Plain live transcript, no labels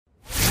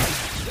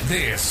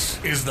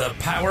This is the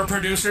Power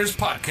Producers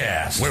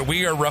Podcast, where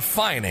we are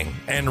refining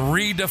and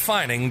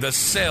redefining the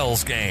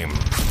sales game.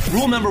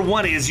 Rule number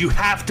one is you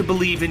have to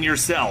believe in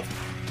yourself.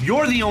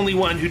 You're the only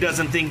one who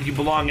doesn't think you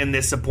belong in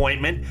this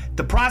appointment.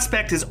 The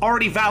prospect has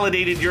already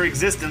validated your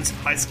existence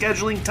by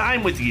scheduling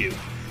time with you.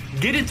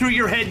 Get it through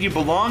your head you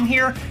belong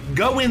here,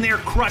 go in there,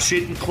 crush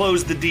it, and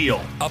close the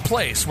deal. A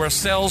place where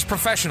sales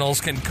professionals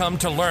can come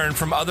to learn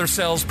from other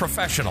sales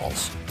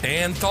professionals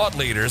and thought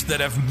leaders that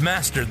have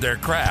mastered their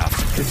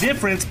craft. The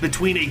difference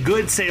between a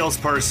good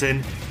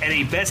salesperson and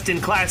a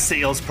best-in-class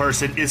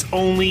salesperson is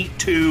only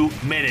 2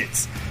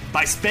 minutes.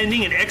 By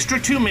spending an extra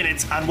 2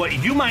 minutes on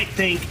what you might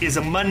think is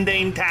a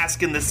mundane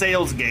task in the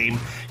sales game,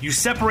 you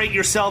separate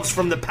yourselves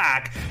from the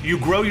pack, you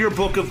grow your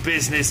book of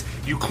business,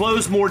 you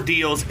close more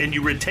deals, and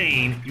you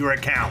retain your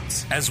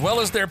accounts. As well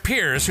as their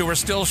peers who are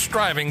still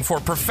striving for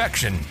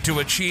perfection to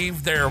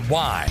achieve their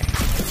why.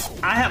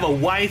 I have a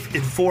wife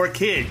and 4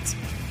 kids.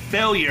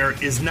 Failure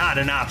is not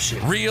an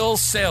option. Real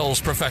sales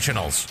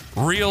professionals,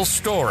 real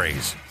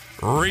stories,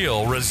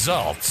 real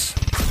results.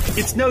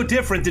 It's no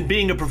different than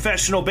being a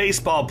professional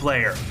baseball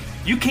player.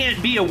 You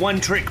can't be a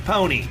one-trick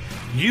pony.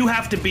 You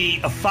have to be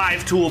a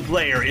 5-tool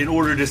player in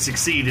order to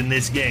succeed in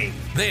this game.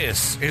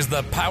 This is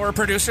the Power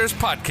Producers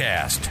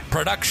Podcast,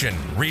 production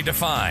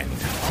redefined.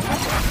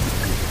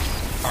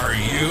 Are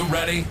you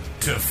ready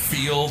to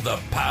feel the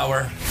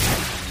power?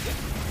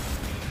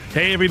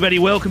 Hey everybody,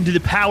 welcome to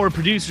the Power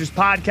Producers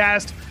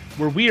Podcast,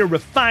 where we are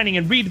refining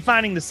and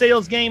redefining the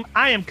sales game.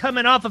 I am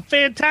coming off a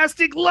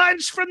fantastic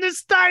lunch from the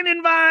Stein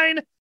and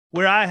Vine,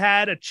 where I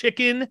had a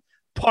chicken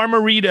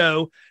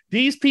parmarito.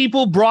 These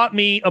people brought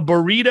me a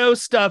burrito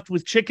stuffed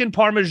with chicken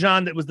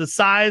parmesan that was the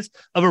size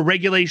of a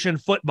regulation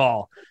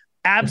football.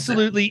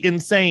 Absolutely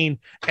insane.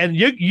 And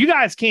you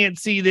guys can't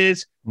see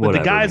this, but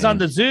whatever, the guys on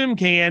the Zoom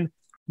can.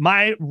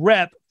 My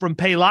rep from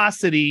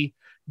Paylocity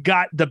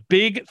got the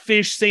big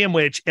fish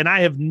sandwich, and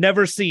I have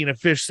never seen a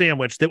fish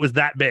sandwich that was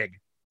that big.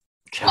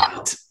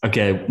 God.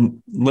 Okay,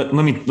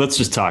 let's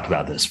just talk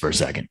about this for a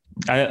second.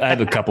 I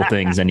have a couple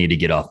things I need to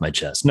get off my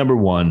chest. Number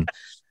one,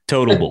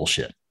 total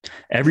bullshit.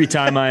 Every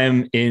time I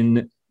am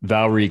in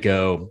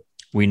Valrico,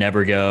 we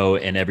never go,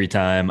 and every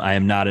time I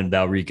am not in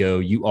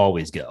Valrico, you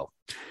always go.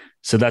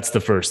 So that's the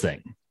first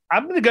thing.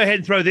 I'm going to go ahead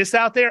and throw this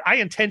out there. I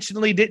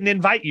intentionally didn't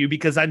invite you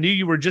because I knew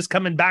you were just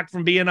coming back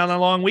from being on a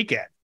long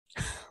weekend.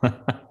 I'm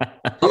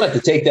going to have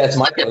to take that to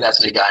my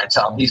Paylocity guy and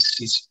tell him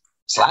he's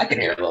slacking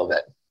here a little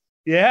bit.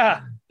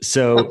 Yeah.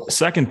 So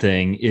second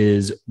thing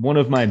is, one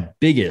of my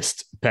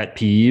biggest pet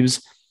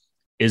peeves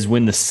is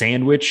when the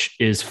sandwich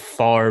is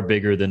far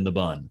bigger than the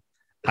bun.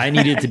 I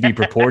need it to be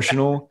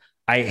proportional.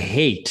 I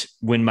hate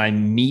when my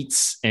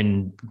meats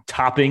and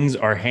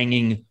toppings are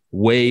hanging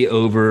way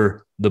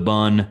over the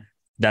bun.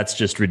 That's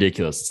just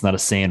ridiculous. It's not a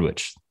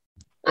sandwich.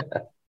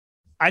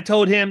 I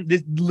told him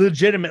this,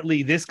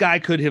 legitimately, this guy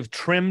could have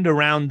trimmed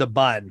around the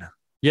bun.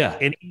 Yeah.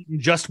 And eaten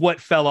just what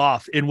fell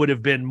off and would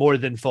have been more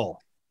than full.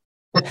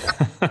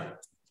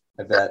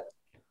 I bet.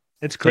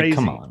 It's crazy. Like,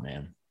 come on,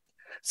 man.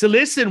 So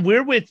listen,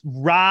 we're with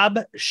Rob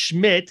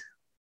Schmidt.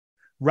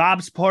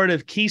 Rob's part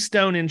of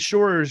Keystone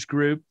Insurers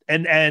Group.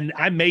 And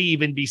I may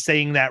even be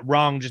saying that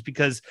wrong just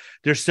because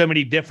there's so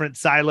many different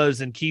silos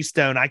in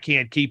Keystone. I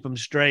can't keep them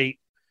straight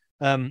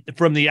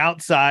from the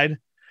outside.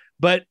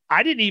 But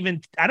I don't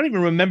even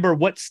remember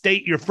what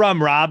state you're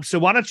from, Rob. So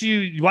why don't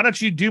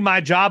you do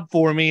my job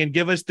for me and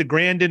give us the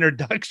grand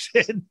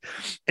introduction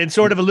and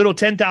sort of a little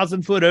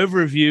 10,000 foot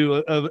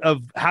overview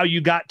of how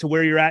you got to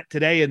where you're at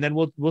today, and then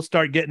we'll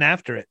start getting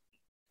after it.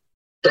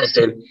 Thanks,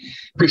 Dave.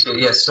 Appreciate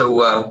it. Yes.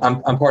 So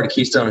I'm part of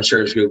Keystone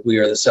Insurance Group. We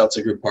are the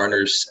Seltzer Group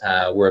partners.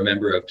 We're a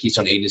member of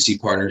Keystone Agency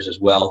Partners as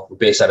well. We're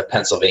based out of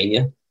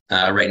Pennsylvania.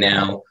 Right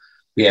now,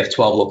 we have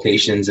 12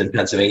 locations in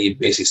Pennsylvania,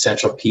 basically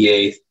central PA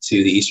to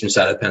the eastern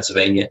side of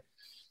Pennsylvania.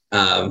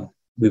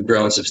 We've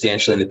grown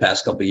substantially in the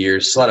past couple of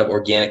years, a lot of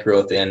organic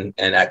growth and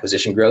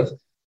acquisition growth.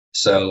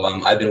 So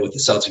I've been with the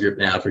Seltzer Group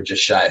now for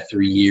just shy of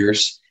 3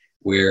 years,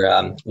 where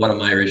one of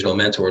my original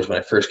mentors when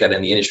I first got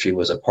in the industry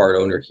was a part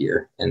owner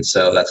here. And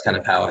so that's kind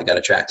of how I got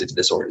attracted to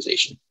this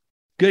organization.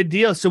 Good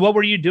deal. So what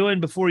were you doing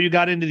before you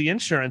got into the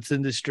insurance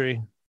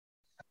industry?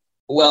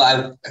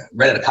 Well,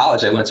 right out of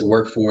college, I went to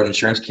work for an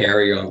insurance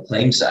carrier on the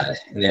claims side,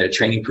 and they had a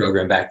training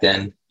program back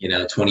then,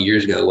 20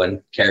 years ago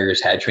when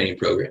carriers had training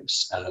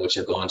programs, which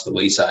have gone to the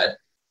wayside.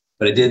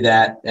 But I did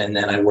that, and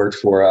then I worked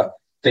for a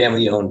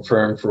family-owned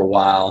firm for a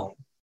while,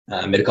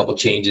 made a couple of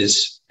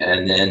changes,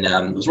 and then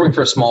I was working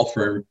for a small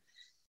firm,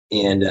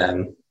 and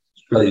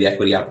really the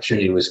equity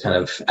opportunity was kind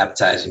of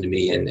appetizing to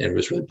me and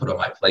was really put on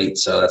my plate.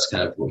 So that's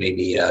kind of what made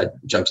me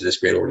jump to this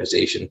great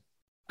organization.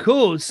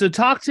 Cool. So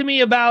talk to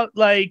me about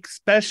like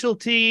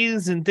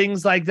specialties and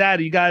things like that.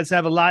 You guys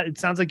have a lot. It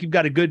sounds like you've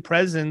got a good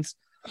presence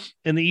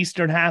in the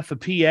eastern half of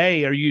PA.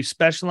 Are you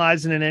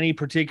specializing in any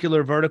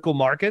particular vertical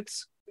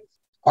markets?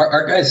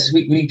 Our guys,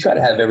 we try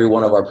to have every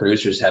one of our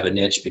producers have a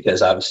niche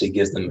because obviously it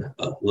gives them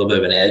a little bit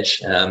of an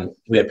edge.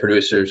 We have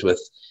producers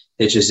with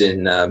niches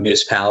in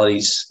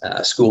municipalities,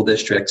 school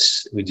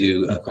districts. We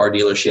do car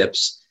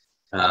dealerships.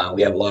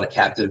 We have a lot of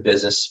captive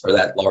business for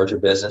that larger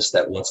business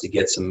that wants to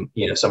get some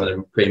of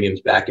their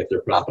premiums back if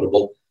they're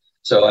profitable.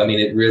 So, I mean,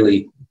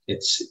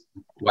 it's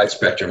wide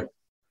spectrum.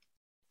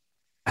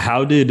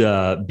 How did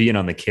being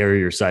on the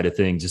carrier side of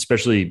things,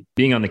 especially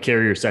being on the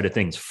carrier side of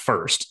things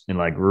first and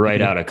like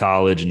right out of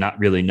college and not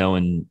really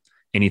knowing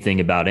anything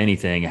about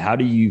anything, how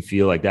do you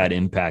feel like that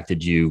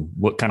impacted you?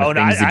 What kind of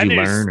things did you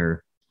learn?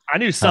 Or I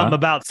knew something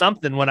about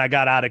something when I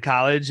got out of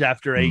college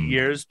after 8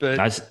 years, but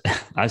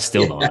I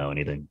still don't know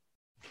anything.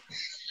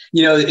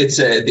 It's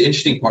the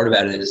interesting part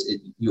about it is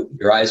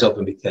your eyes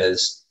open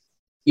because,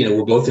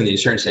 we're both in the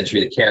insurance industry,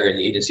 the carrier and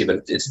the agency,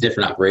 but it's a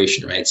different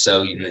operation, right?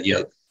 So,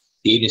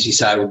 the agency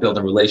side, we're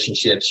building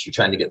relationships. You're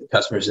trying to get the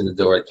customers in the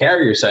door. The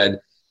carrier side,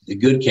 the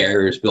good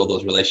carriers build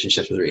those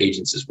relationships with their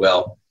agents as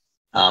well.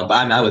 But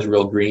I was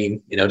real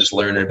green, just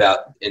learning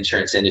about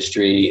insurance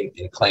industry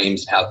and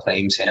claims, how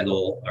claims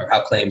handle or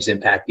how claims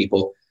impact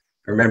people.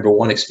 I remember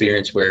one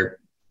experience where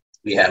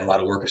we had a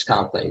lot of workers'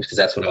 comp claims because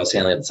that's what I was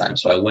handling at the time.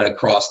 So I went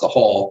across the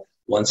hall.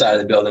 One side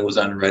of the building was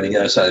underwriting, the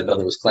other side of the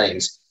building was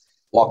claims.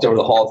 Walked over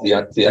the hall to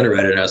the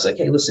underwriter, and I was like,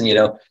 hey, listen,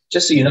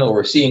 just so you know,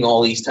 we're seeing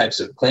all these types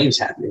of claims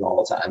happening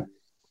all the time.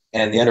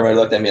 And the underwriter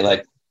looked at me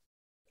like,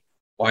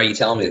 why are you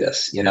telling me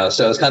this?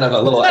 So it's kind of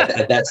a little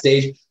at that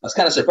stage, I was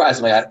kind of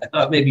surprised. I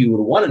thought maybe you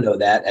would want to know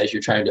that as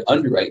you're trying to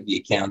underwrite the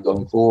account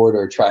going forward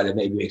or try to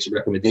maybe make some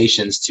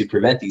recommendations to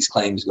prevent these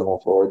claims going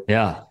forward.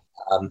 Yeah.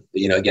 But,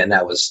 again,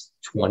 that was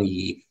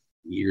 20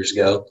 years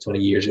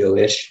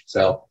ago-ish.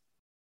 So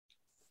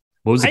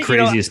what was the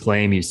craziest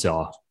claim you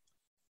saw?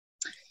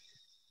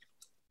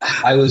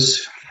 It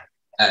was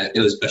a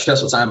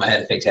stressful time. I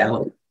had a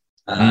fatality.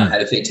 I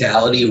had a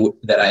fatality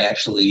that I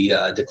actually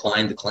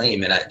declined the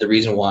claim. And the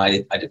reason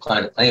why I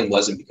declined the claim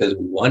wasn't because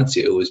we wanted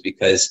to. It was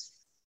because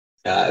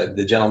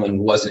the gentleman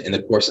wasn't in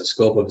the course and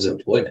scope of his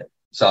employment.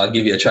 So I'll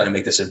try to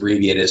make this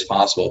abbreviated as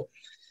possible.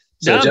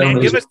 So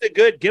give us the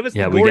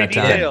gory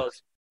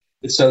details.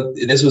 So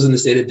this was in the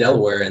state of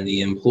Delaware, and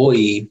the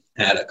employee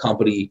had a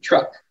company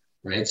truck,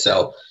 right?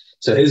 So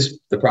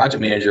the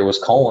project manager was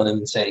calling him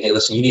and saying, hey,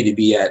 listen, you need to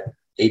be at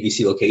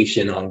ABC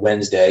location on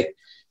Wednesday.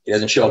 He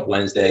doesn't show up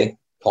Wednesday.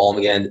 Call him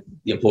again.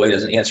 The employee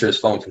doesn't answer his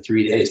phone for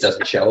 3 days,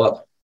 doesn't show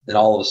up. Then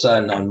all of a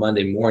sudden on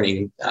Monday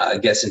morning,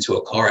 gets into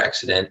a car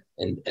accident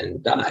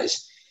and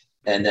dies.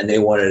 And then they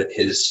wanted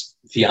his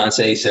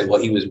fiance said,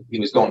 well, he was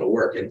going to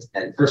work. And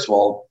first of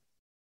all,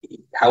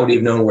 how would he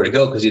have known where to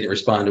go? Because he didn't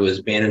respond to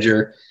his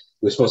manager.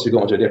 He was supposed to be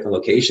going to a different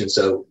location.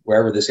 So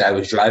wherever this guy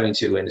was driving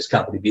to in his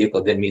company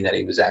vehicle didn't mean that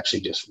he was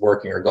actually just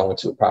working or going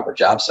to a proper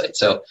job site.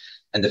 So,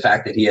 and the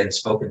fact that he hadn't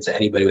spoken to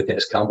anybody within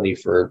his company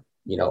for,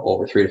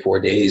 over 3 to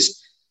 4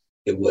 days,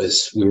 we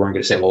weren't going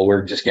to say, well,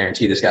 we're just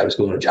guaranteed this guy was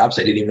going to a job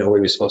site. He didn't even know where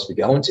he was supposed to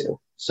be going to.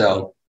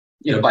 So,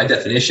 by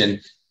definition,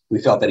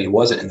 we felt that he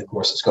wasn't in the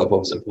course and scope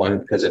of his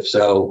employment, because if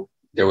so,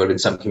 there would have been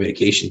some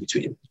communication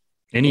between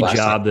any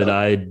job that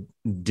I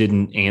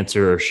didn't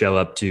answer or show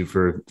up to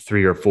for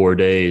 3 or 4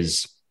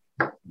 days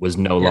was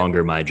no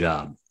longer my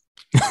job.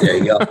 There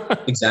you go.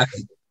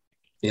 Exactly.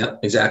 Yeah,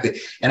 exactly.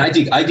 And I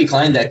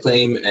declined that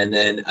claim, and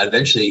then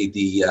eventually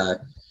the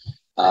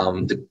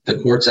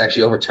courts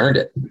actually overturned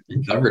it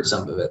and covered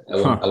some of it.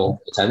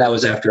 And that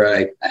was after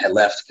I had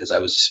left, because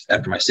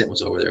after my stint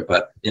was over there.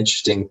 But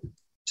interesting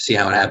to see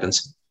how it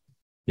happens.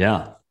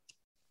 Yeah.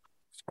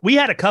 We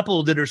had a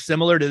couple that are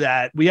similar to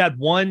that. We had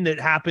one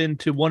that happened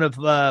to one of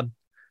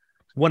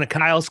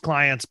Kyle's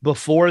clients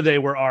before they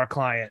were our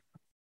client.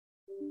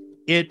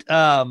 It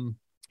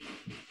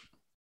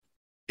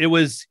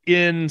was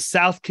in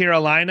South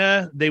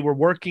Carolina. I don't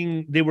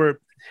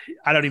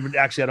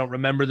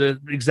remember the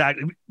exact,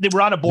 they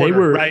were on a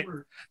border, right?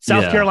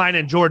 South Carolina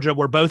and Georgia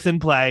were both in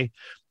play,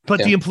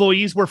 but the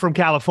employees were from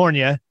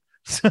California.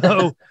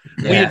 So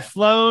they had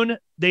flown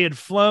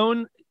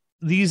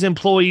these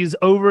employees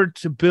over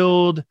to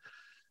build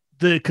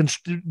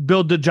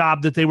the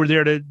job that they were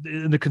there to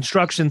in the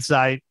construction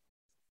site.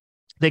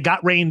 They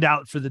got rained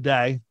out for the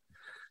day.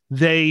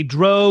 They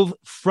drove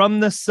from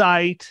the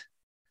site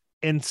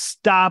and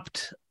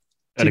stopped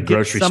at a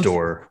grocery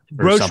store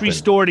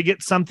to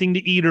get something to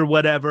eat or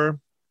whatever.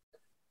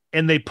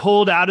 And they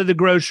pulled out of the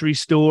grocery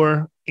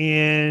store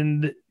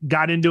and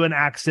got into an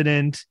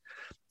accident.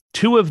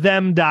 2 of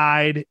them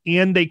died,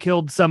 and they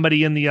killed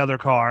somebody in the other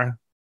car.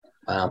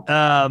 Wow.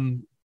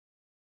 And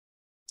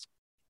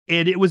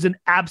it was an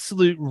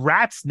absolute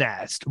rat's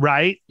nest,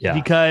 right? Yeah.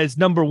 Because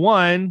number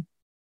one,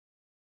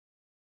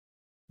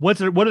 what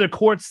are the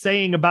courts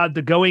saying about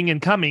the going and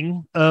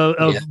coming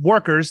of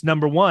workers?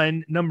 Number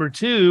one. Number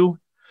two,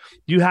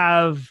 you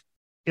have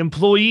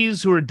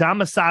employees who are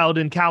domiciled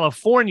in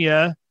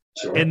California,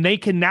 and they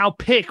can now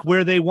pick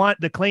where they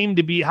want the claim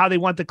to be, how they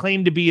want the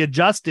claim to be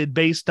adjusted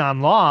based on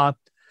law.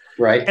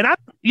 Right. And I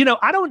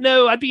don't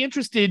know. I'd be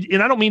interested,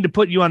 and I don't mean to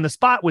put you on the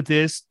spot with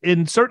this.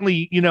 And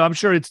certainly, I'm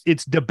sure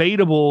it's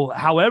debatable,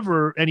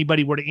 however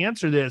anybody were to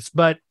answer this,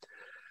 but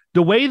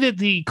the way that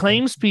the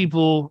claims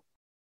people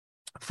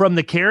from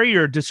the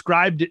carrier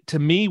described it to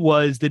me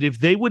was that if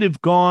they would have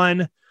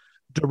gone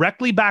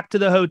directly back to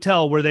the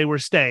hotel where they were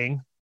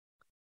staying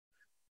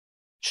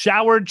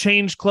showered,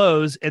 changed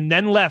clothes, and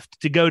then left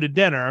to go to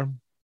dinner,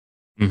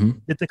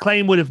 that the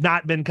claim would have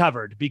not been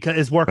covered because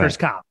it's workers'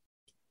 comp.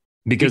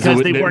 Because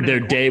their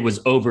day was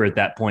over at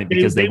that point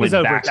because they went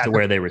back to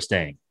where they were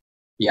staying.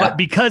 Yeah. But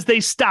because they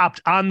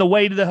stopped on the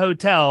way to the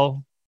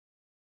hotel,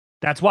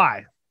 that's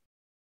why.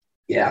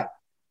 Yeah.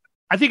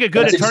 I think a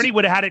good attorney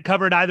would have had it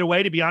covered either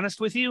way, to be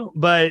honest with you.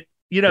 But,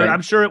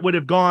 I'm sure it would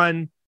have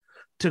gone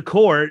to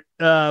court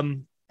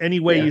any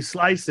way you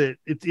slice it.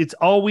 It's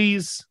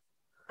always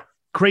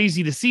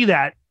crazy to see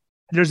that.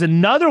 There's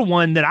another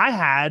one that I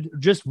had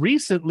just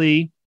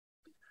recently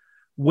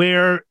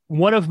where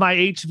one of my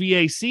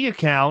HVAC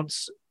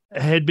accounts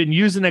had been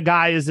using a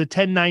guy as a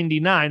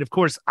 1099. Of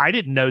course, I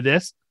didn't know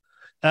this,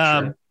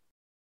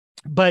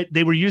 but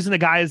they were using a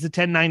guy as a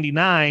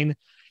 1099,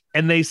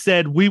 and they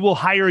said, "We will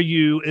hire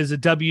you as a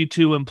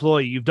W-2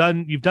 employee. You've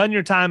done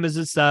your time as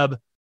a sub.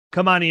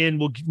 Come on in.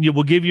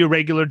 We'll give you a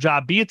regular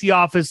job. Be at the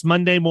office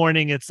Monday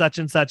morning at such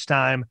and such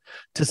time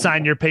to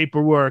sign your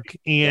paperwork,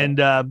 and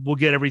we'll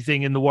get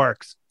everything in the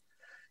works."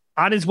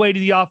 On his way to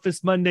the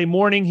office Monday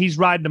morning, he's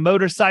riding a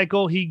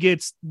motorcycle. He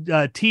gets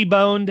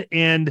T-boned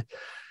and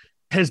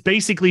has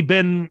basically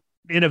been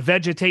in a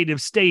vegetative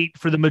state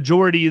for the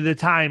majority of the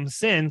time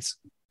since.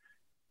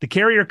 The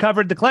carrier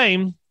covered the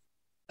claim,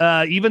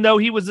 even though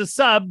he was a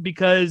sub,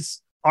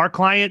 because our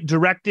client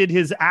directed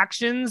his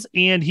actions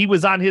and he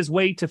was on his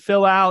way to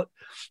fill out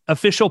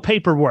official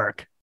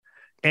paperwork.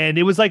 And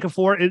it was like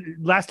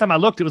last time I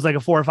looked, it was like a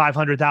 $400,000 or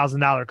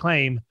 $500,000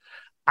 claim.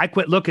 I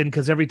quit looking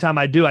because every time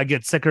I do, I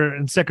get sicker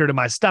and sicker to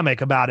my stomach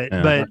about it.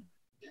 Yeah. But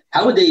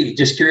how would they,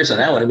 just curious on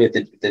that one, I mean,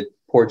 if the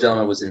poor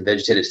gentleman was in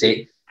vegetative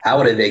state, how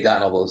would they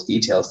gotten all those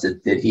details?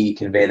 Did he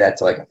convey that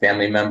to like a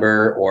family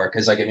member, or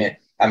because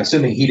I'm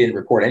assuming he didn't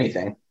report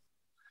anything?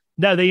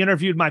 No, they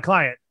interviewed my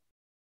client.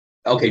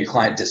 Okay, your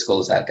client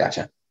disclosed that.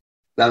 Gotcha.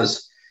 That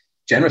was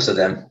generous of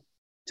them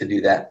to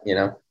do that,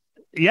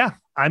 Yeah.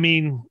 I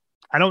mean,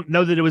 I don't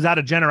know that it was out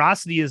of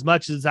generosity as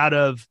much as out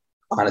of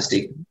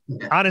honesty.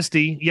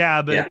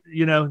 Yeah. But,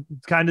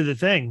 it's kind of the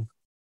thing.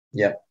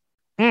 Yeah.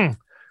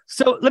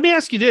 So let me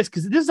ask you this,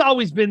 because this has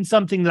always been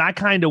something that I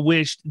kind of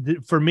wished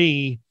that for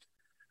me,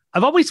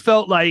 I've always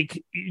felt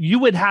like you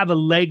would have a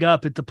leg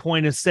up at the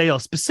point of sale,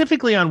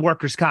 specifically on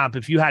workers' comp,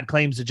 if you had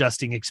claims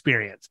adjusting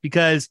experience,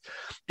 because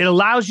it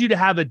allows you to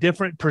have a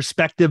different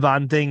perspective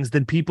on things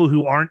than people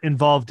who aren't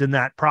involved in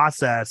that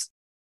process.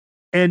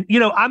 And,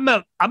 I'm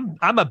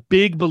a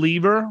big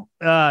believer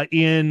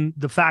in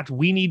the fact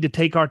we need to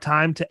take our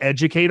time to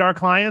educate our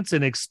clients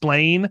and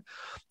explain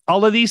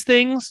all of these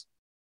things.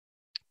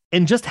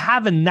 And just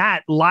having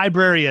that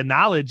library of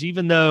knowledge,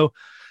 even though,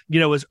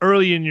 it was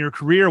early in your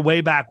career,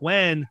 way back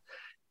when,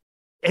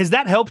 has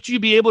that helped you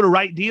be able to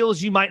write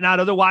deals you might not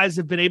otherwise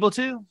have been able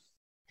to?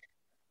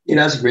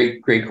 That's a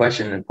great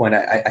question and point.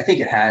 I think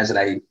it has.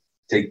 And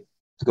to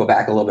go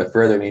back a little bit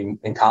further, I mean,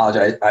 in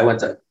college, I went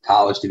to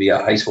college to be a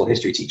high school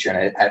history teacher,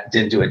 and I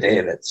didn't do a day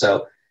of it.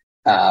 So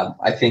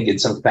I think in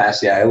some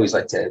capacity, I always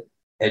like to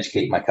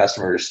educate my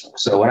customers.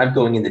 So when I'm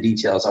going into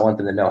details, I want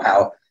them to know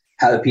how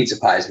the pizza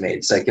pie is made.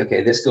 It's like,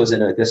 okay, this goes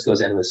into it, this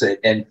goes into it.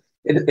 And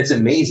it's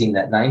amazing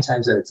that 9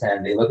 times out of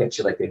 10, they look at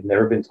you like they've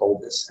never been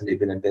told this, and they've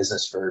been in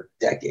business for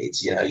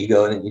decades. You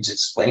go in and you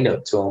just explain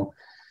it to them.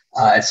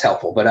 It's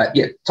helpful. But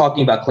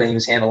talking about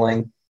claims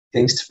handling,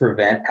 things to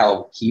prevent,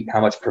 how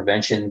much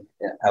prevention,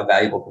 how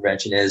valuable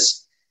prevention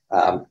is,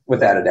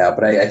 without a doubt.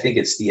 But I think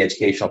it's the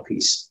educational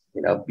piece.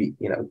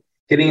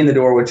 Getting in the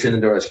door, once you're in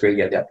the door, is great.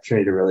 You have the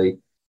opportunity to really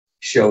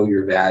show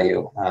your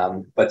value.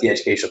 But the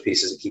educational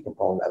piece is a key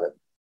component of it.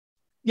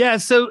 Yeah.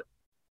 So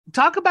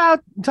talk a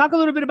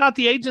little bit about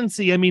the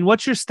agency. I mean,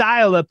 what's your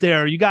style up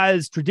there? Are you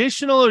guys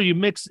traditional, or you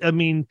mix? I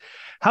mean,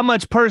 how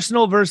much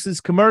personal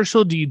versus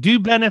commercial? Do you do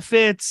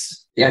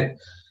benefits? Yeah,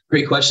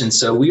 great question.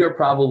 So we are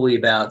probably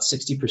about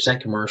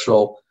 60%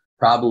 commercial,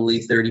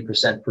 probably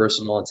 30%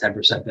 personal, and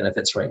 10%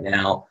 benefits right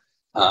now.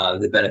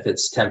 The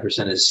benefits,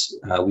 10% is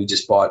we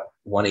just bought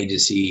one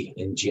agency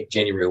in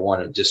January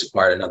 1 and just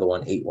acquired another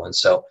one, 8/1.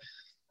 So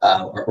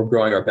we're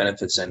growing our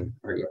benefits and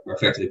are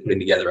effectively putting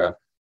together a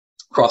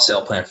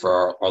cross-sale plan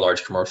for our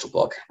large commercial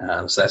book.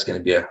 So that's going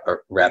to be a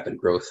rapid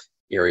growth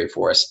area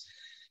for us.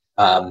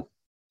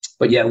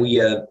 But yeah, we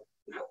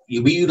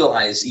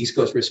utilize East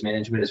Coast Risk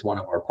Management as one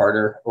of our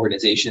partner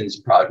organizations.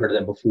 You've probably heard of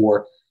them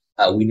before.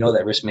 We know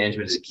that risk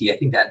management is a key. I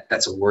think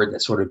that's a word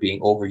that's sort of being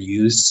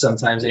overused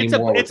sometimes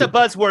anymore. It's a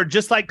buzzword,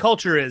 just like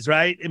culture is,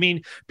 right? I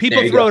mean,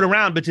 people throw it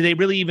around, but do they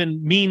really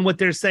even mean what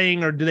they're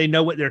saying, or do they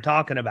know what they're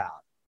talking about?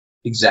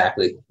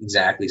 Exactly.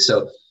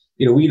 So,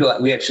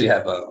 we actually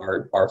have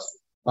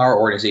our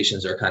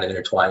organizations are kind of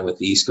intertwined with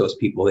the East Coast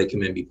people. They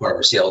come in and be part of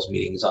our sales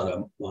meetings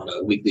on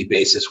a weekly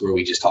basis, where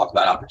we just talk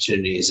about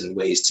opportunities and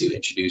ways to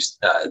introduce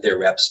their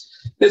reps.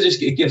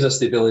 It gives us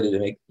the ability to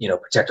make,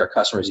 protect our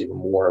customers even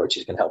more, which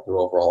is going to help their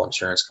overall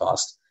insurance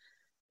cost.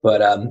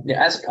 But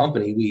as a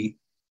company,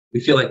 we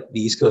feel like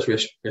the East Coast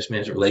risk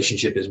management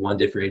relationship is one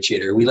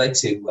differentiator. We like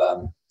to,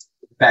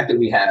 the fact that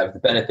we have the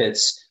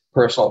benefits,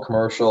 personal,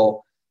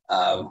 commercial,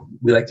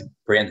 We like to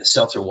brand the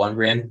Seltzer One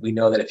brand. We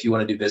know that if you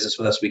want to do business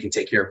with us, we can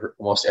take care of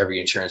almost every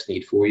insurance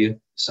need for you.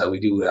 So we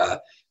do,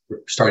 we're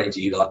starting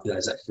to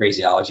utilize that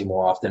phraseology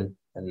more often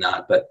than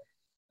not. But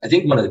I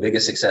think one of the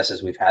biggest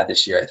successes we've had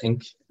this year, I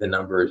think the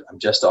numbers, I'm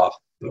just off,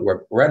 but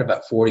we're at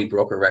about 40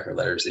 broker record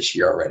letters this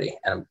year already.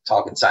 And I'm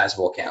talking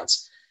sizable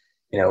accounts.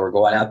 We're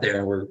going out there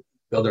and we're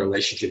building a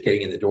relationship,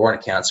 getting in the door on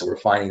accounts. So we're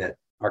finding that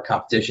our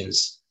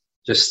competition's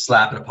just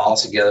slapping a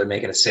policy together,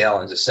 making a sale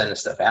and just sending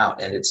stuff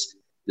out. And it's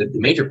the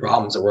major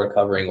problems that we're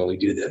uncovering when we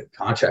do the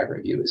contract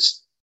review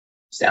is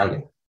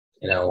astounding.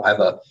 I have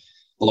a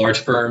large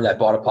firm that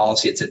bought a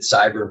policy. It said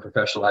cyber and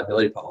professional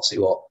liability policy.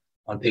 Well,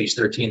 on page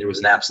 13, there was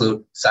an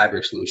absolute cyber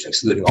exclusion,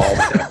 excluding all of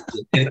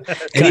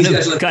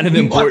them. kind of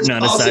important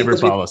on a cyber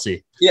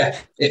policy. Yeah.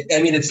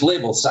 It's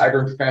labeled cyber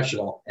and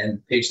professional,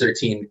 and page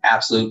 13,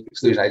 absolute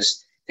exclusion. I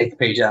just take the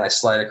page out, I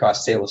slide it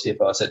across the table to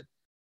CFO. I said,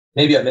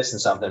 maybe I'm missing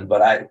something,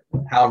 but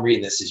how I'm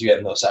reading this is you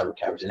have no cyber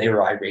coverage. And they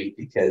were irate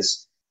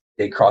because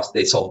they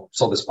sold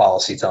this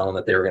policy telling them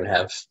that they were going to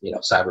have,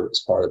 cyber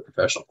as part of the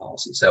professional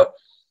policy. So,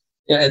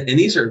 and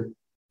these are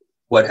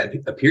what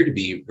appear to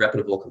be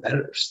reputable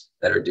competitors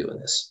that are doing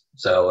this.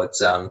 So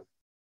it's,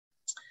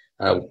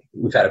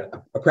 we've had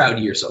a proud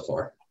year so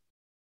far.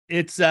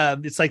 It's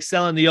like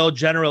selling the old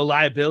general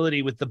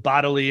liability with the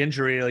bodily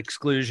injury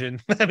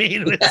exclusion.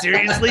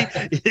 Seriously,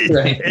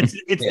 right.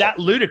 It's that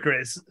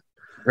ludicrous.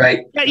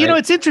 Right. Yeah.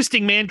 It's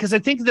interesting, man, because I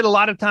think that a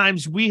lot of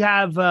times we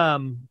have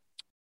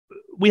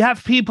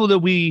people that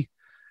we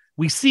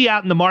see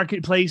out in the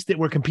marketplace that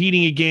we're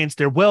competing against.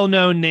 They're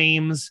well-known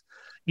names,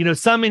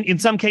 some in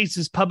some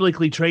cases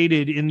publicly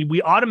traded, and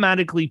we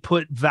automatically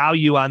put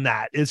value on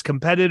that as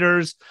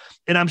competitors.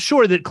 And I'm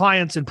sure that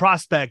clients and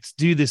prospects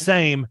do the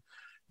same.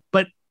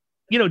 But,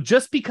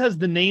 just because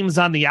the name's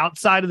on the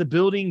outside of the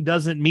building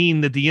doesn't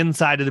mean that the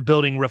inside of the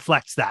building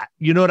reflects that.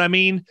 You know what I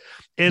mean?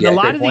 And a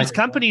lot of these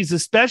companies,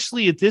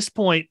 especially at this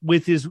point,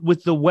 with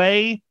the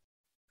way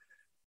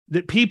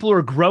that people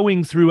are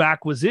growing through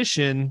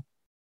acquisition,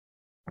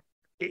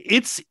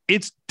 it's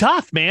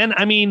tough, man.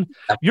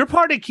 You're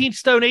part of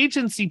Keystone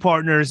Agency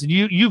Partners.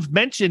 You've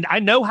mentioned, I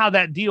know how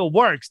that deal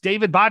works.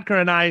 David Bodker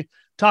and I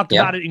talked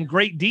about it in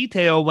great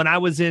detail when I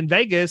was in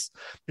Vegas,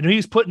 and he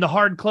was putting the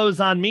hard clothes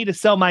on me to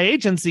sell my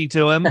agency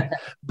to him.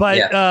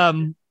 But,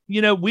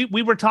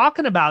 we were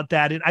talking about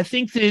that. And I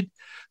think that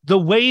the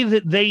way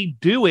that they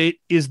do it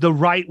is the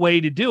right way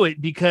to do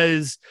it,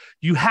 because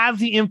you have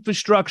the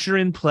infrastructure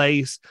in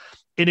place.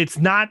 And it's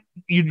not,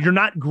 you're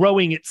not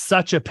growing at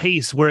such a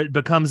pace where it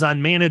becomes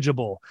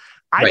unmanageable.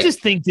 I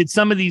just think that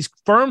some of these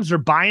firms are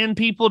buying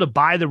people to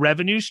buy the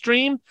revenue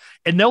stream,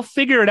 and they'll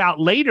figure it out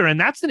later. And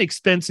that's an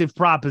expensive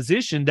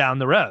proposition down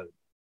the road.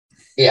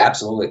 Yeah,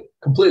 absolutely.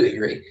 Completely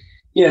agree.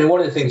 And one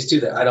of the things too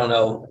that I don't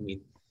know,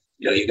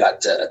 you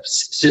got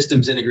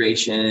systems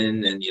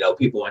integration and,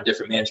 people on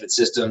different management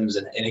systems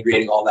and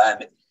integrating all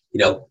that.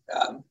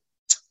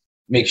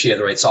 Make sure you have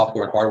the right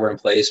software and hardware in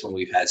place when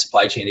we've had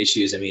supply chain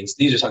issues.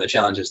 These are some of the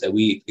challenges that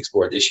we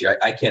explored this year.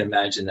 I can't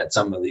imagine that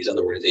some of these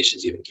other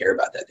organizations even care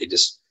about that. They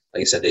just, like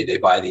I said, they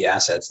buy the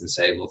assets and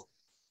say, well,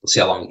 we'll see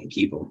how long we can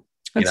keep them.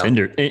 That's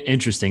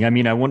interesting.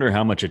 I wonder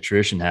how much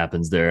attrition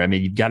happens there.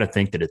 You've got to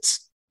think that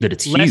it's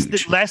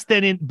huge.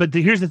 But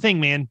here's the thing,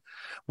 man.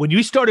 When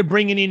you started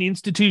bringing in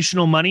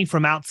institutional money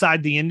from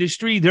outside the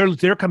industry,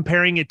 they're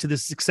comparing it to the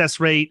success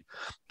rate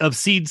of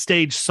seed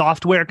stage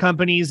software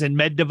companies and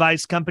med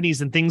device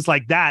companies and things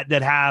like that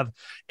have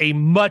a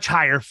much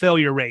higher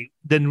failure rate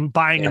than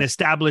buying an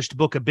established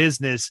book of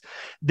business.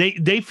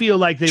 They feel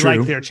like they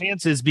like their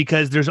chances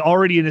because there's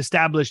already an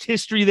established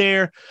history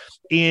there,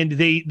 and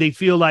they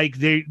feel like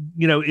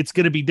it's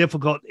going to be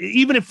difficult,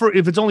 even if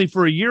it's only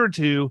for a year or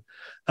two.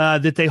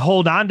 That they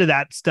hold on to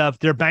that stuff.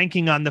 They're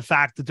banking on the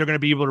fact that they're going to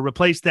be able to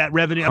replace that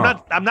revenue.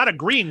 I'm not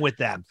agreeing with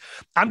them.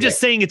 I'm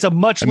just saying it's a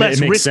much less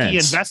risky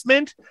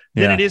investment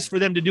than it is for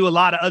them to do a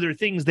lot of other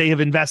things they have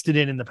invested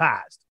in the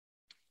past.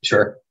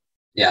 Sure.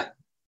 Yeah.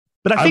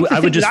 But I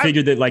would just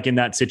figure that like in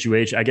that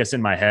situation, I guess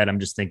in my head, I'm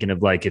just thinking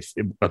of like,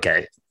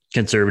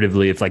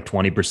 conservatively, if like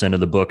 20% of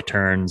the book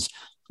turns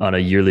on a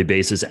yearly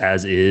basis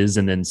as is,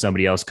 and then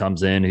somebody else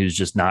comes in who's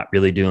just not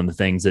really doing the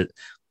things that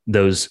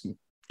those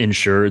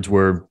insureds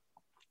were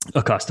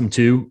accustomed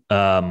to,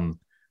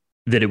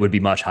 that it would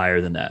be much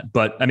higher than that.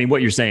 But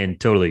what you're saying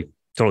totally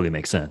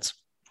makes sense.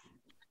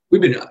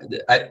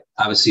 I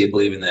obviously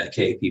believe in the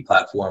KAP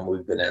platform.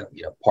 We've been a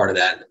part of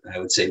that. I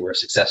would say we're a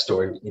success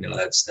story.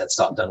 That's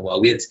not done well.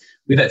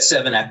 We've had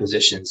 7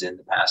 acquisitions in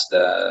the past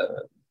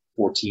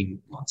 14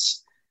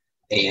 months.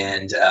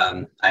 And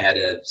I had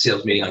a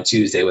sales meeting on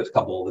Tuesday with a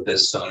couple of the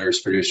business owners,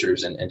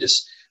 producers, and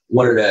just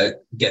wanted to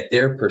get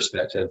their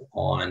perspective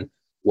on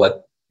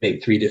what maybe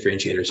 3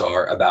 differentiators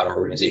are about our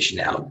organization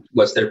now.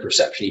 What's their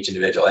perception, each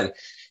individual? And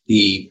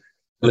it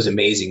was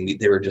amazing.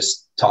 They were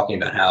just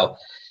talking about how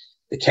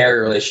the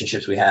carrier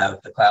relationships we have,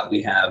 the clout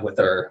we have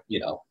with our,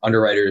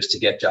 underwriters to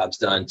get jobs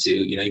done to,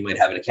 you might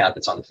have an account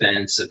that's on the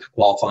fence of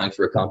qualifying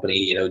for a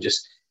company,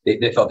 just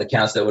they felt the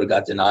accounts that would have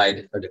got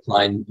denied or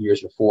declined years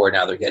before,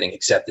 now they're getting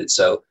accepted.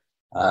 So,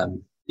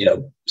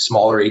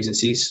 smaller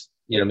agencies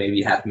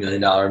maybe $500,000,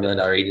 $1 million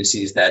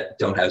agencies that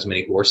don't have as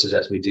many horses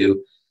as we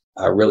do,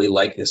 really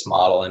like this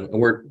model. And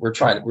we're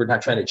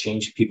not trying to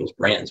change people's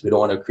brands. We don't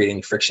want to create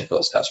any friction for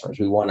those customers.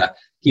 We want to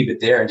keep it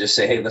there and just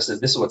say, hey, listen,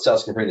 this is what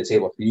sales can bring to the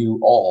table for you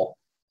all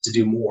to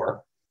do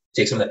more,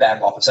 take some of the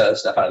back office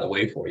stuff out of the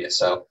way for you.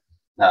 So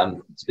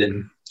it's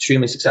been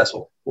extremely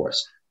successful for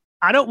us.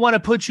 I don't want to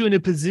put you in a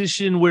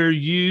position where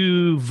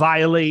you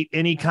violate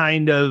any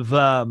kind of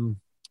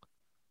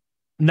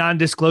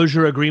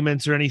non-disclosure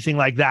agreements or anything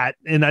like that.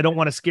 And I don't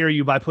want to scare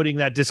you by putting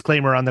that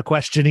disclaimer on the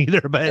question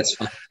either. But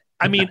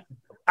I mean,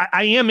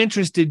 I am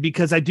interested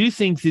because I do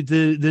think that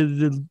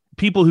the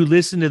people who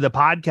listen to the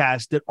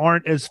podcast that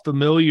aren't as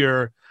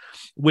familiar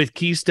with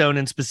Keystone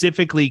and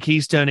specifically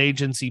Keystone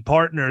Agency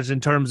Partners in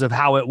terms of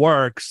how it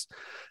works,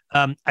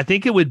 I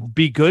think it would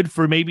be good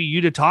for maybe you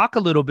to talk a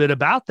little bit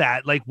about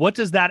that. Like, what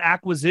does that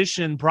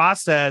acquisition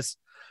process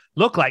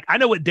look like? I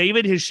know what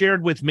David has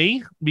shared with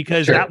me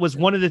because that was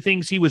one of the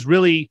things he was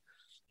really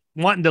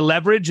wanting to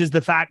leverage, is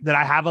the fact that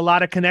I have a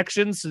lot of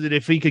connections, so that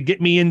if he could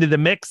get me into the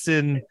mix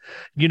and,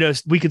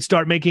 we could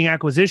start making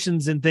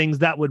acquisitions and things,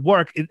 that would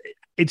work.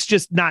 It's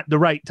just not the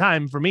right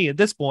time for me at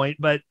this point,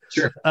 but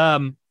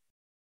I'm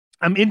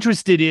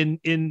interested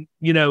in,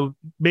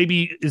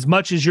 maybe as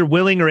much as you're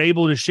willing or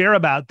able to share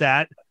about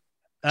that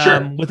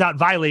without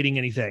violating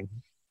anything.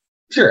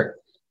 Sure.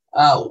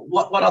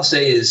 What I'll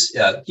say is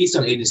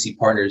Keystone Agency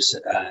Partners,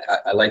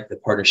 I like the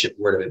partnership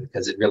word of it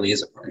because it really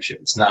is a partnership.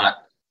 It's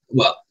not,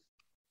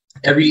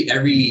 every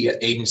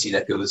agency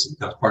that becomes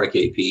part of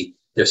KP,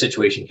 their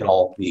situation can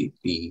all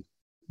be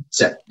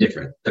set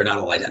different. They're not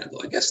all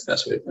identical, I guess the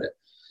best way to put it,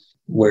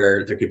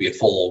 where there could be a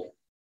full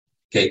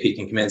KP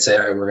can come in and say,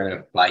 all right, we're going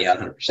to buy you out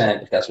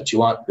 100%. If that's what you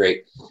want,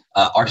 great.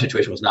 Our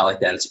situation was not like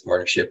that. It's a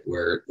partnership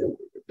where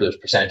there's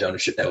percentage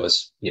ownership that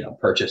was,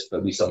 purchased,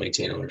 but we still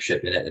maintain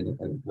ownership in it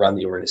and run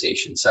the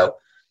organization. So,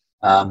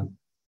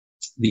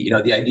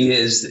 the idea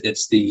is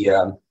it's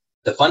the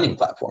funding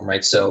platform,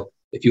 right? So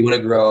if you want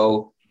to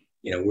grow,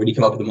 where do you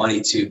come up with the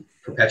money to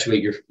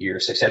perpetuate your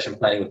succession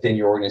planning within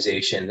your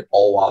organization,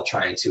 all while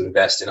trying to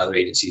invest in other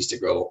agencies to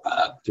grow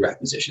through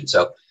acquisition.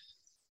 So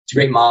it's a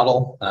great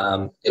model.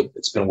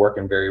 It's been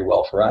working very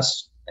well for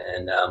us.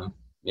 And,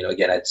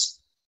 again,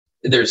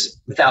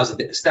 there's a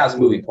thousand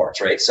moving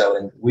parts, right? So,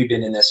 and we've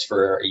been in this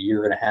for a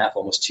year and a half,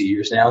 almost 2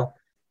 years now.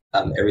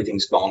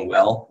 Everything's gone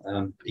well.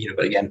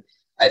 But again,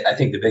 I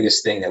think the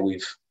biggest thing that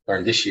we've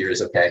learned this year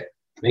is, okay,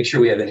 make sure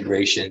we have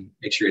integration,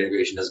 make sure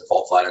integration doesn't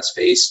fall flat on its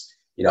face.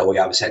 We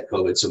obviously had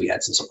COVID, so we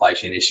had some supply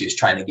chain issues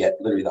trying to get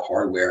literally the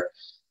hardware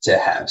to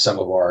have some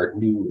of our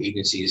new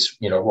agencies,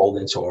 rolled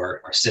into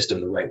our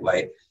system the right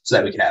way so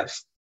that we can have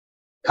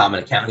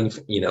common accounting,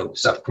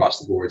 stuff across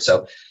the board.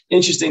 So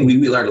interesting.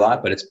 We learned a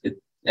lot, but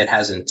it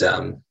hasn't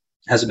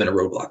been a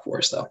roadblock for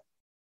us though.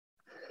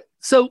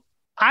 So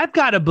I've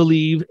got to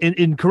believe,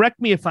 and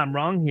correct me if I'm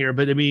wrong here,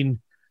 but I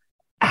mean,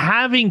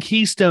 having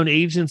Keystone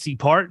Agency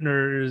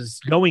Partners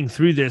going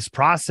through this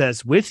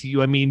process with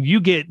you, I mean,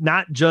 you get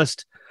not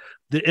just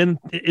the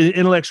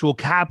intellectual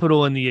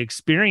capital and the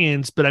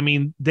experience, but I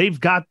mean, they've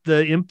got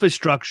the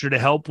infrastructure to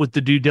help with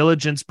the due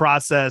diligence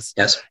process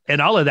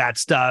and all of that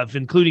stuff,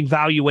 including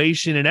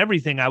valuation and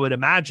everything, I would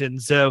imagine.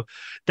 So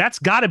that's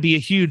got to be a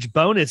huge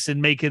bonus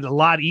and make it a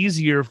lot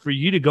easier for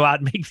you to go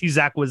out and make these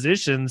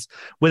acquisitions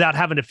without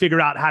having to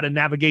figure out how to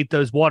navigate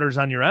those waters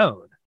on your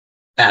own.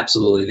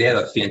 Absolutely. They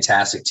have a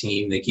fantastic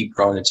team. They keep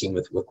growing the team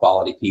with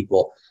quality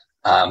people.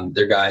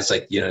 They're guys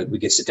like, we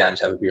get sit down and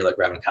have a beer like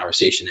we're having a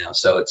conversation now.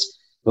 So it's,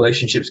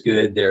 relationship's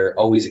good. They're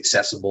always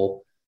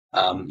accessible.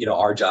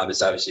 Our job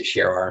is obviously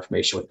share our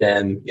information with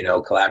them,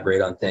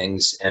 collaborate on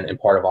things. And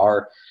part of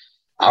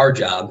our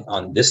job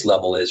on this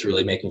level is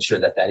really making sure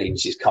that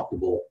agency is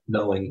comfortable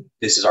knowing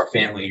this is our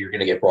family. You're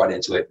going to get brought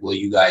into it. Will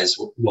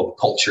the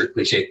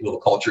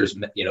cultures,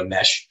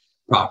 mesh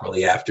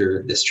properly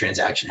after this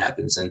transaction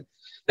happens? And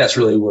that's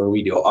really where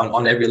we do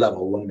on every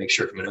level. We want to make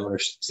sure from an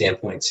owner's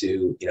standpoint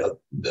to,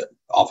 the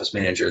office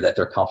manager that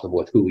they're comfortable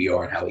with who we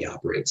are and how we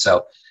operate.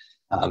 So,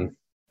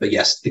 but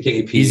yes, the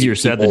KP easier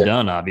said than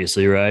done,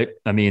 obviously, right?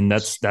 I mean,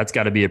 that's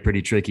got to be a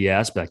pretty tricky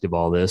aspect of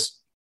all this.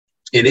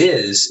 It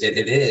is.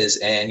 It is.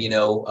 And,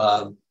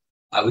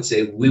 I would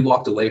say we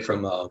walked away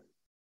from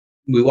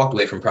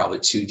probably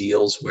 2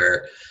 deals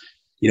where,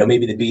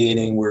 maybe in the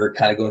beginning we're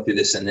kind of going through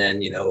this. And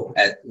then,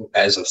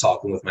 as I was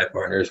talking with my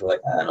partners, we're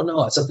like, I don't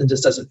know, something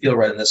just doesn't feel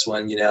right on this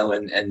one,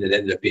 and it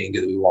ended up being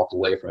good that we walked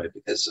away from it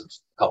because of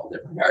a couple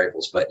different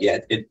variables. But yeah,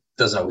 it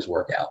doesn't always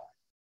work out.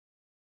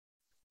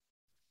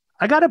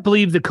 I got to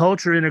believe the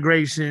culture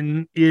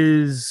integration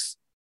is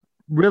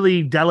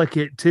really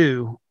delicate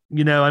too.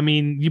 I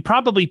mean, you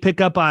probably pick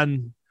up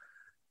on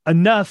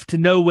enough to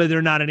know whether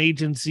or not an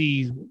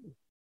agency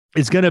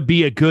is going to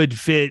be a good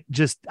fit,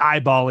 just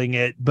eyeballing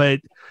it. But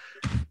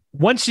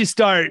once you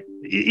start,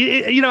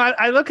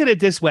 I look at it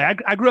this way.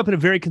 I grew up in a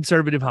very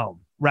conservative home.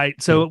 right?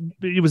 So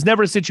it was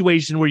never a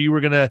situation where you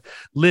were going to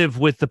live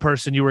with the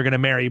person you were going to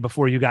marry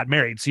before you got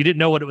married. So you didn't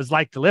know what it was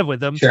like to live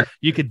with them. Sure.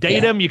 You could date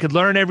them, you could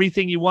learn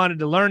everything you wanted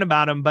to learn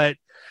about them, but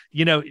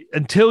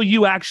until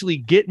you actually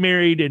get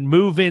married and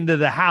move into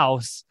the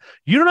house,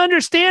 you don't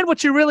understand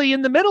what you're really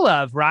in the middle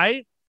of,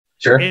 right?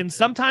 Sure. And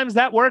sometimes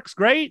that works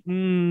great,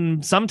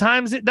 and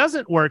sometimes it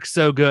doesn't work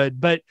so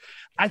good. But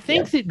I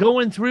think that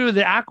going through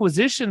the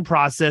acquisition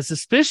process,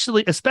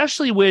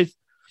 especially with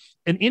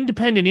an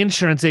independent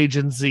insurance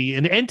agency,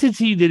 an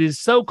entity that is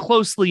so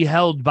closely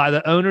held by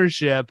the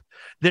ownership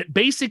that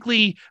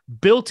basically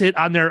built it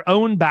on their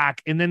own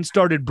back and then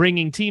started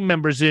bringing team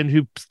members in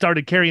who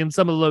started carrying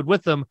some of the load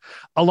with them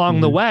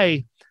along the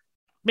way,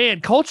 man,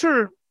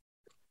 culture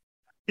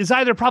is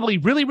either probably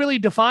really, really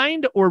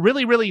defined or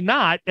really, really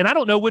not. And I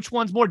don't know which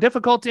one's more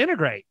difficult to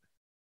integrate.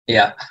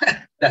 Yeah,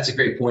 that's a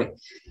great point.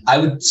 I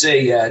would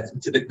say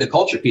to the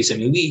culture piece, I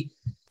mean,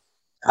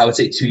 I would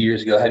say 2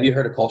 years ago, have you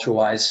heard of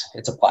CultureWise?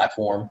 It's a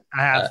platform.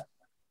 I have.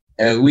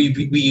 We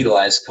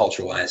utilize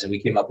CultureWise, and we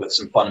came up with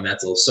some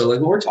fundamentals. So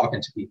when we're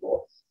talking to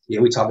people,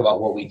 we talk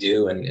about what we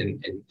do,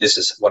 and this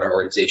is what our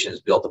organization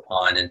is built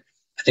upon. And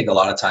I think a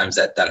lot of times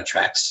that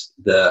attracts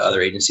the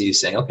other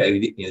agencies saying,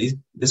 okay,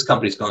 this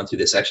company's gone through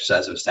this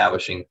exercise of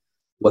establishing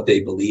what they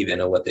believe in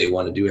and what they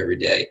want to do every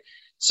day.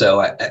 So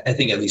I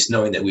think at least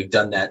knowing that we've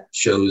done that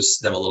shows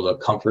them a little bit of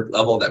comfort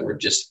level that we're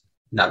just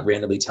not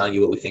randomly telling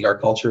you what we think our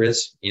culture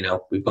is.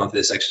 We've gone through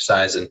this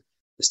exercise and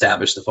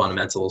established the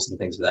fundamentals and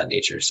things of that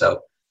nature.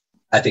 So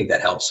I think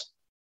that helps.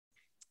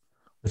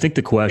 I think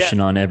the question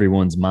on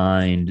everyone's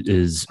mind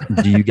is,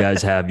 do you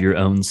guys have your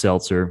own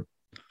seltzer?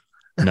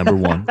 Number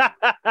one.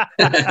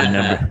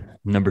 And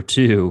number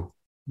two,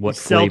 what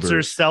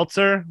flavor?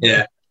 Seltzer?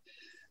 Yeah.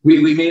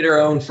 We made our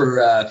own for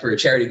a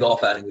charity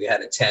golf outing. We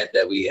had a tent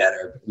that we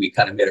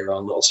kind of made our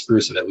own little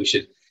spruce of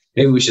it.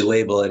 Maybe we should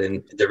label it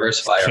and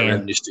diversify our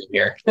revenue stream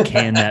here.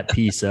 Can that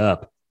piece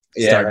up.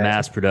 Start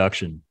mass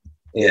production.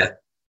 Yeah.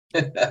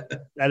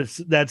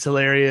 That's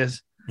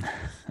hilarious.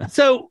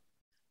 So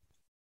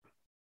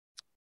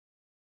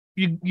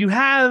you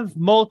have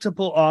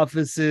multiple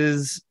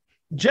offices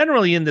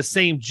generally in the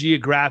same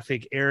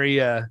geographic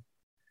area.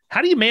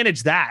 How do you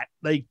manage that?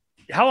 Like,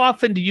 how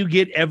often do you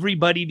get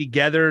everybody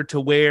together to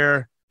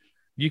where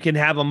you can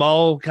have them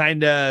all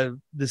kind of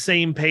the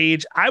same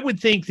page? I would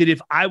think that if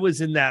I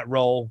was in that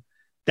role,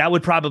 that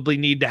would probably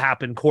need to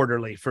happen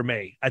quarterly for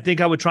me. I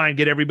think I would try and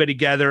get everybody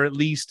together at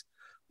least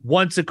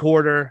once a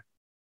quarter,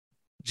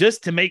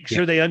 just to make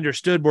sure they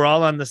understood we're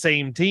all on the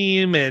same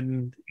team.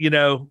 And,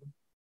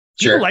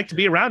 people like to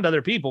be around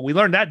other people. We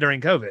learned that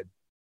during COVID.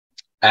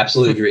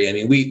 Absolutely agree. I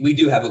mean, we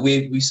do have it.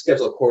 We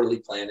schedule a quarterly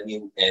plan. I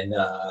mean, and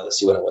let's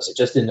see what it was.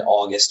 Just in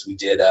August, we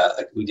did our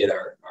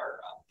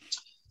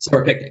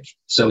summer picnic.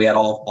 So we had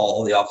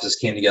all the offices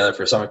came together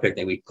for a summer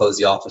picnic. We closed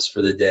the office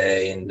for the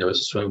day, and there was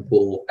a swimming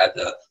pool at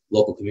the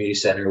local community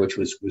center, which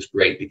was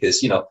great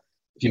because, if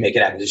you make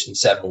an acquisition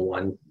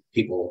 7-1,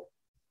 people,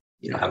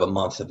 have a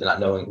month of not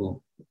knowing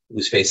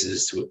whose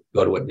faces to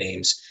go to what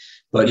names.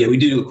 But yeah, we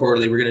do a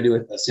quarterly. We're going to do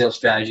a sales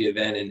strategy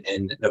event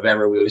in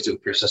November. We always do a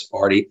Christmas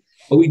party,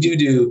 but we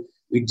do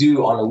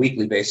on a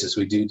weekly basis.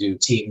 We do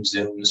team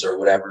Zooms or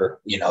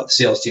whatever. The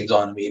sales team's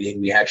on a meeting.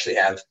 We actually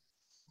have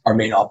our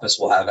main office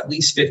will have at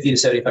least 50 to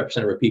 75%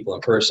 of our people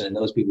in person, and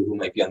those people who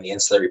might be on the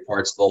ancillary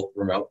parts, they'll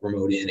remote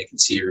in and can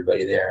see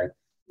everybody there. And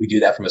we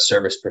do that from a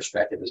service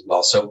perspective as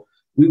well. So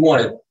we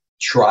want to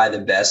try the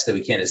best that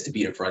we can is to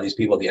be in front of these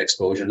people, get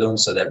exposure to them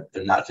so that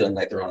they're not feeling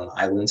like they're on an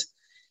island.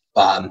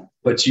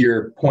 But to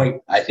your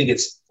point, I think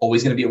it's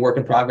always going to be a work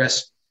in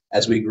progress.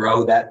 As we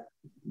grow, that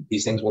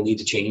these things will need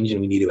to change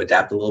and we need to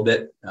adapt a little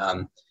bit.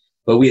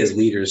 But we as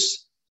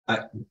leaders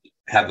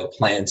have a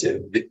plan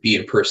to be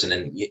in person,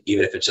 and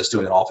even if it's just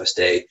doing an office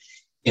day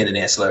in an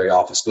ancillary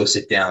office, go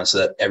sit down so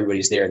that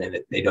everybody's there and then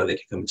they know they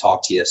can come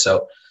talk to you.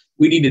 So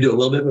we need to do a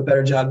little bit of a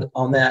better job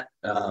on that.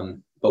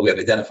 But we have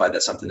identified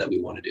that's something that we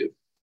want to do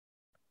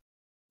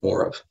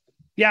more of.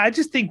 Yeah, I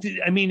just think that,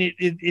 I mean,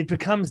 it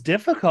becomes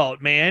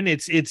difficult, man.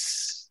 It's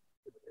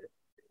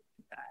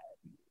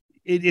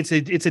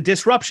a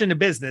disruption to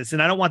business,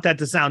 and I don't want that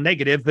to sound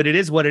negative, but it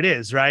is what it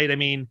is, right? I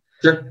mean,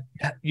 sure,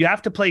 you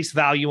have to place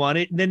value on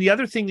it. And then the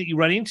other thing that you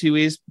run into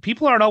is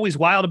people aren't always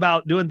wild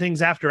about doing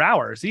things after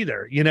hours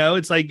either.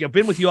 It's like, I've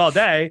been with you all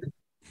day.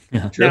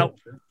 Yeah, now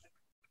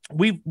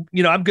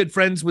I'm good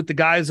friends with the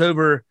guys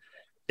over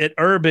at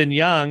Urban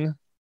Young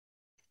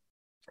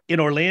in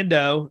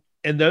Orlando,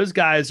 and those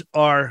guys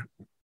are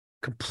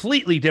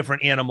completely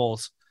different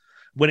animals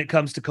when it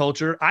comes to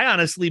culture. I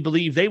honestly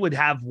believe they would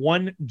have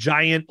one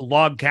giant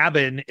log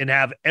cabin and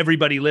have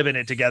everybody live in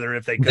it together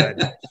if they could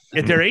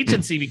at their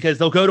agency, because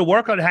they'll go to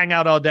work and hang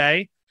out all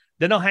day.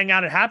 Then they'll hang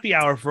out at happy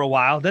hour for a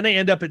while. Then they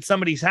end up at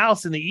somebody's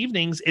house in the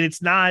evenings, and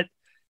it's not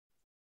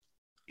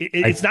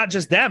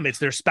just them, it's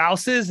their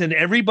spouses, and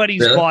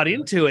everybody's bought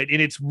into it.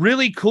 And it's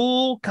really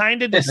cool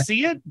kind of to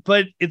see it,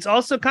 but it's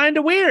also kind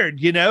of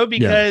weird,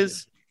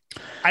 because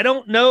I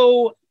don't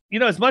know,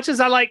 as much as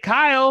I like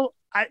Kyle,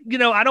 I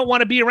don't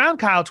want to be around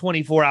Kyle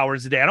 24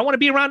 hours a day. I don't want to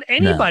be around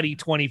anybody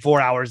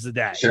 24 hours a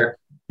day. Sure.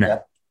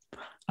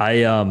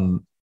 Yeah.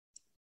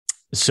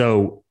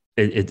 So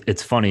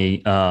it's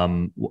funny.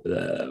 One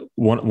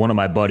of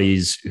my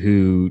buddies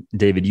who,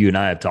 David, you and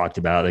I have talked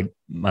about, like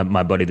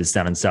my buddy that's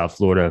down in South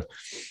Florida,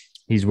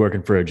 he's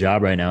working for a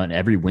job right now. And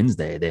every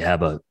Wednesday they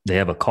have a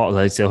call.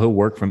 Like, so he'll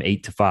work from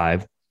 8 to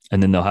 5,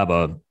 and then they'll have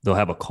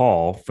a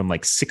call from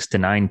like 6 to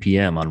 9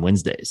 PM on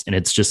Wednesdays. And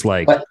it's just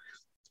like, what?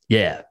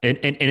 Yeah. And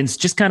it's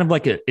just kind of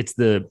like it's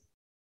the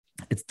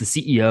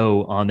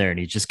CEO on there, and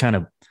he's just kind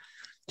of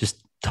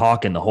just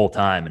talking the whole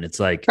time. And it's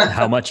like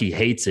how much he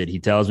hates it. He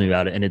tells me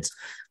about it. And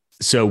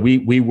so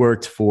we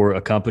worked for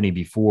a company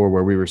before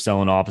where we were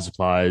selling office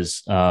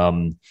supplies.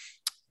 And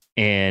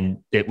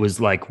it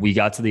was like, we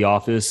got to the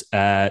office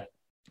at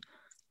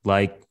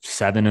like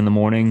 7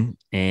 a.m.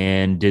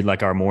 and did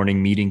like our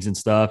morning meetings and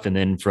stuff. And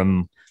then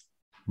from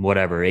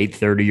whatever,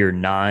 8:30 or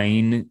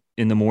 9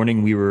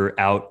 a.m, we were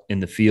out in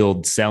the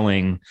field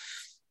selling,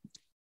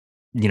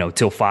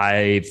 till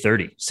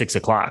 5:30, 6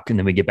 o'clock. And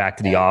then we get back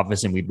to the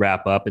office and we'd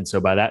wrap up. And so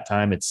by that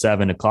time it's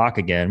 7 o'clock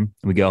again, and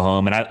we go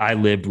home. And I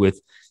lived with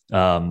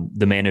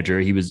the manager.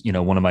 He was,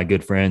 one of my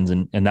good friends,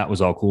 and that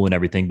was all cool and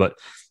everything. But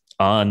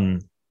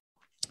on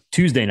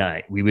Tuesday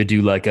night, we would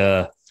do like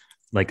a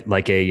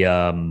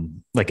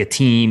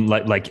team,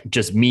 like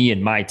just me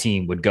and my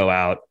team would go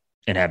out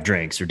and have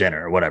drinks or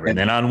dinner or whatever. And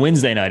then on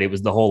Wednesday night, it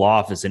was the whole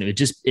office. And it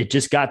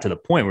just got to the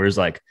point where it was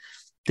like,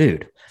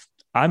 dude,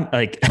 I'm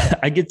like,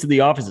 I get to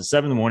the office at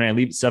 7 a.m, I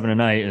leave at 7 at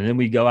night, and then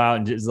we go out,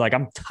 and it's like,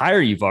 I'm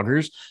tired of you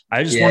fuckers.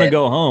 I just want to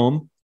go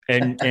home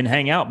and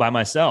hang out by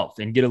myself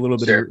and get a little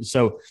bit of,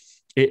 so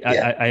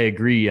I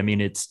agree. I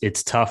mean, it's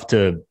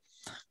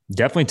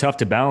definitely tough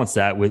to balance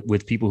that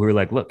with people who are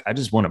like, look, I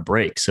just want a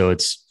break. So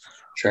it's,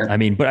 I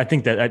mean, but I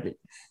think that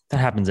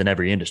happens in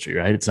every industry,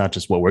 right? It's not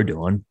just what we're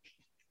doing.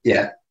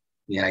 Yeah.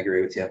 Yeah. I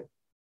agree with you.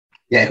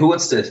 Yeah. Who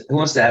wants to have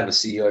a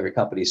CEO of your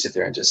company sit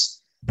there and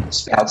just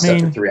spout stuff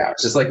for 3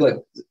 hours? Just like,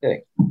 look,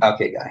 hey,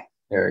 okay, guy.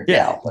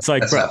 It's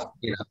like, bro,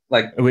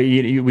 like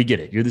we get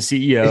it. You're the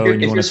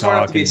CEO. If you're smart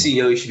enough to be a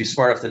CEO, you should be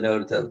smart enough to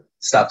know to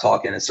stop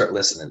talking and start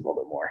listening a little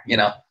bit more,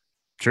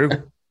 True.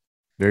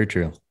 Very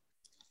true.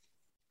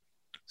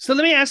 So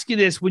let me ask you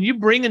this. When you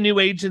bring a new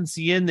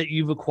agency in that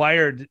you've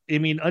acquired, I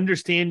mean,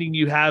 understanding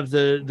you have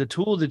the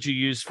tool that you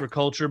use for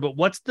culture, but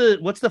what's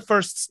the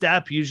first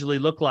step usually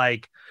look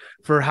like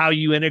for how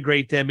you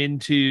integrate them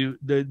into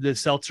the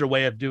Seltzer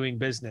way of doing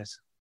business?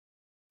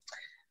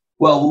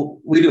 Well,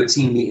 we do a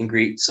team meet and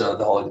greet. So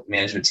the whole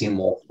management team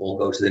will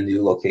go to the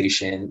new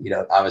location,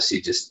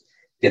 obviously just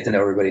get to know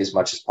everybody as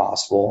much as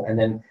possible. And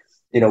then,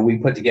 we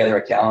put together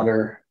a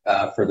calendar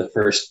for the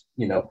first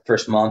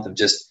month of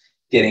just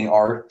getting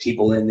our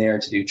people in there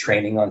to do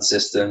training on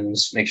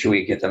systems, make sure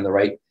we get them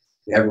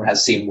everyone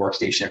has the same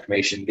workstation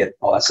information, get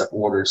all that stuff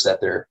ordered so that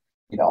they're,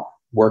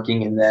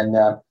 working. And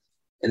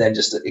then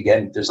just,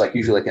 again, there's like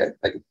usually like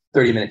a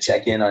 30-minute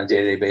check-in on a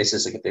day-to-day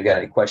basis, like if they've got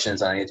any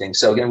questions on anything.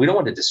 So again, we don't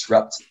want to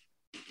disrupt.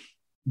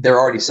 They're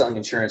already selling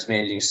insurance,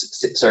 managing,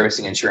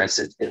 servicing insurance.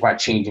 We're not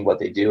changing what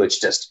they do.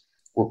 It's just,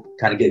 we're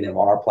kind of getting them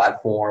on our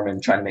platform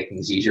and trying to make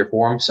things easier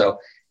for them. So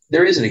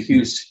there isn't a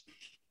huge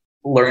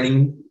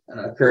learning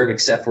curve,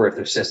 except for if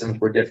their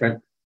systems were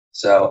different.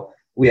 So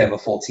we have a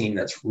full team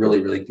that's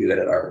really, really good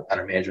at our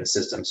management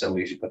system. So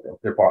we usually put them,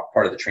 they're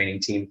part of the training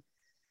team.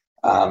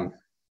 I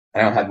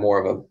don't have more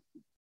of a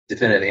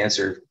definitive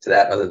answer to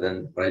that other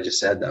than what I just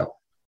said, though.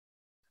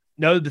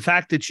 No, the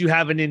fact that you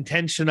have an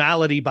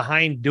intentionality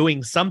behind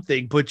doing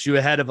something puts you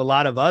ahead of a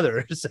lot of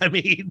others. I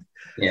mean,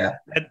 yeah,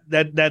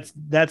 that's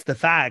the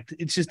fact.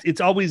 It's just,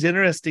 it's always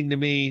interesting to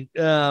me.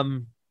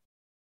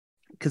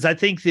 Because I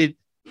think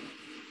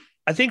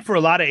for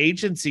a lot of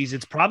agencies,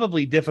 it's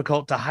probably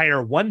difficult to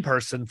hire one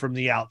person from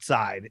the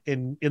outside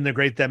and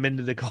integrate them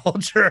into the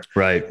culture,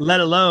 right?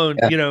 Let alone,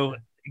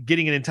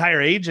 getting an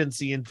entire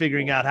agency and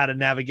figuring out how to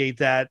navigate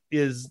that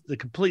is a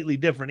completely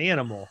different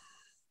animal.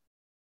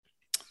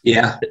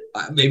 Yeah,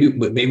 maybe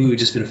we've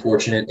just been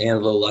fortunate and a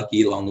little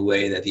lucky along the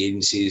way that the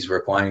agencies we're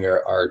acquiring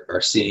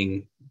are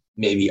seeing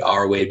maybe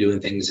our way of doing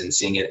things and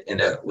seeing it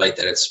in a light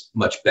that it's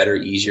much better,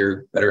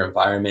 easier, better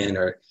environment,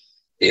 or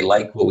they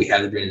like what we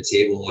have to bring to the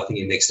table. I think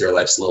it makes their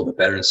lives a little bit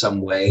better in some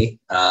way.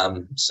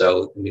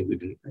 So, I mean, we've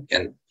been,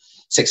 again,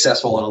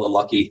 successful and a little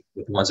lucky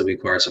with the ones that we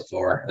acquired so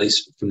far, at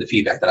least from the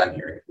feedback that I'm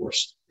hearing. Of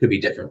course, could be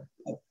different.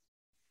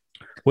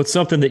 What's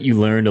something that you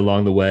learned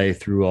along the way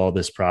through all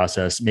this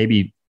process?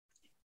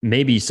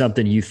 Maybe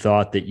something you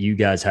thought that you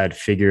guys had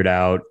figured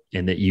out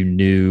and that you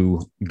knew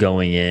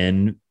going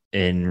in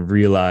and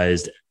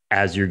realized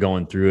as you're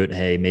going through it,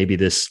 hey, maybe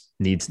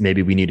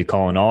we need to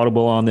call an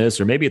audible on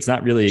this, or maybe it's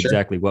not really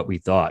exactly what we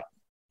thought.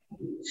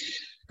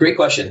 Great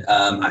question.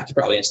 I could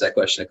probably answer that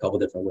question a couple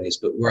of different ways,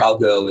 but where I'll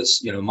go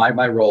is,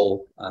 my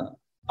role,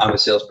 I'm a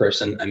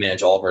salesperson. I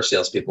manage all of our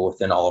salespeople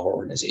within all of our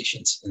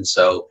organizations. And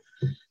so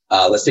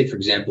let's take, for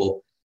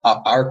example,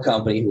 our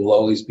company will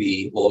always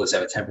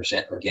have a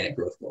 10% organic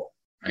growth goal,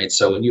 right?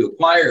 So when you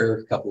acquire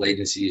a couple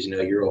agencies,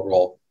 your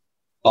overall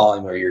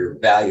volume or your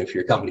value for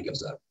your company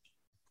goes up.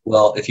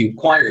 Well, if you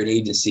acquire an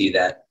agency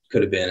that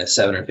could have been a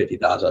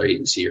 $750,000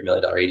 agency or $1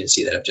 million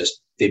agency that have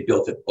just they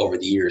built it over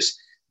the years,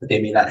 but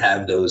they may not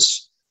have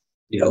those,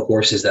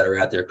 horses that are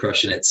out there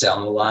crushing it,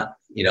 selling a lot.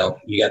 You got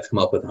to come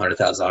up with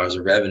 $100,000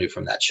 of revenue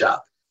from that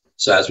shop.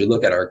 So as we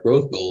look at our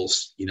growth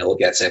goals,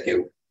 look at, say, okay,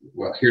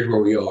 well, here's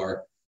where we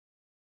are.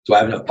 Do I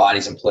have enough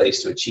bodies in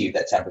place to achieve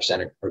that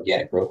 10%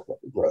 organic growth?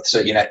 So,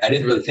 I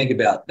didn't really think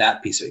about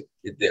that piece of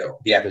it.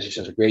 The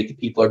acquisitions are great. The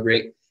people are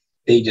great.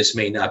 They just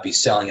may not be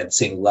selling at the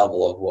same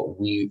level of what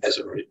we as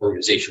an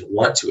organization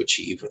want to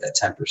achieve with that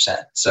 10%.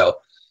 So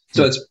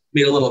it's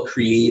made a little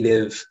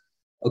creative.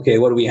 Okay,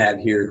 what do we have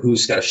here?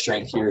 Who's got a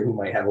strength here? Who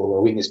might have a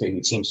little weakness? Maybe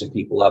team some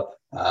people up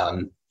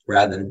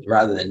rather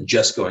than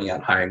just going out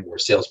and hiring more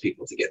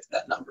salespeople to get to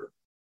that number.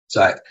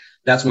 So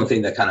that's one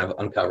thing that kind of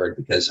uncovered,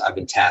 because I've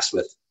been tasked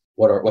with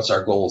what's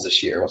our goals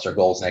this year? What's our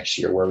goals next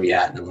year? Where are we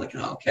at? And I'm like,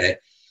 oh, okay,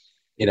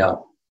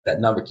 that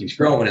number keeps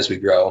growing as we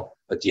grow,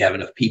 but do you have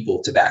enough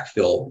people to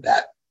backfill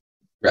that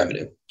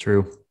revenue?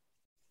 True.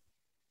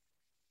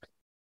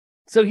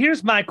 So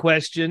here's my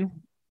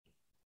question.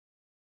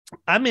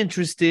 I'm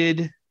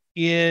interested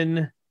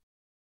in,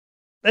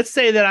 let's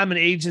say that I'm an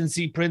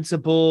agency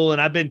principal and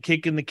I've been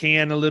kicking the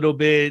can a little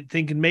bit,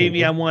 thinking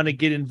maybe I want to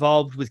get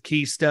involved with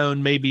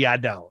Keystone. Maybe I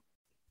don't.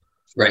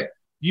 Right.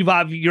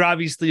 You're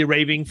obviously a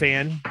raving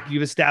fan.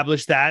 You've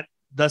established that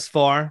thus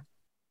far.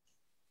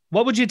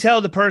 What would you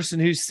tell the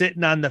person who's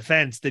sitting on the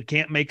fence that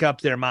can't make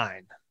up their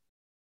mind?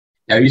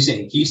 Now, are you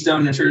saying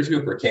Keystone Insurance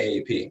Group or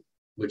KAP?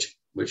 Which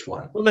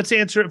one? Well, let's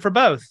answer it for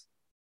both.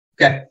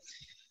 Okay.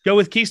 Go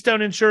with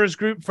Keystone Insurance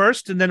Group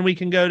first, and then we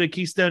can go to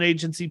Keystone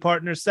Agency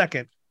Partners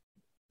second.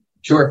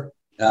 Sure.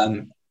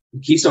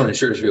 Keystone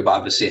Insurance Group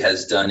obviously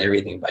has done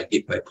everything by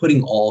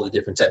putting all the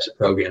different types of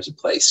programs in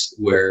place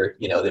where,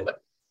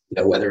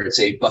 whether it's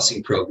a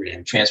busing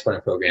program,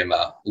 transporting program,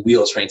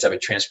 wheels for any type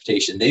of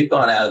transportation, they've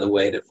gone out of the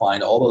way to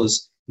find all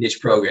those niche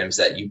programs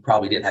that you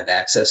probably didn't have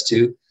access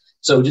to.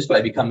 So just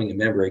by becoming a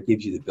member, it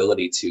gives you the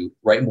ability to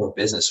write more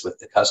business with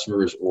the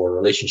customers or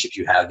relationships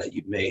you have that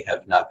you may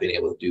have not been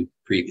able to do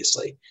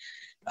previously.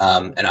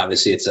 And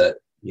obviously it's the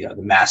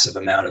massive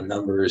amount of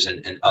numbers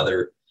and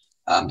other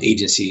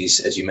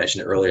agencies, as you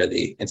mentioned earlier,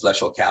 the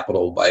intellectual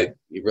capital by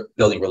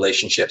building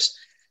relationships.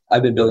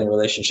 I've been building a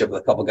relationship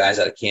with a couple of guys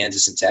out of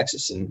Kansas and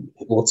Texas, and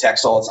we'll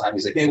text all the time.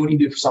 He's like, hey, what do you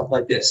do for something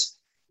like this?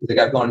 He's like,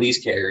 I've gone to these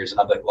carriers.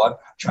 And I'm like, well,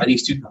 I've tried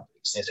these two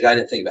companies. And he's like, I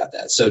didn't think about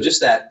that. So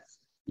just that,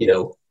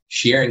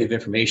 sharing of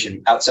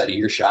information outside of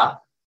your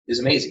shop is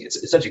amazing.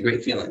 It's such a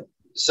great feeling.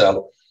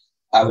 So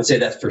I would say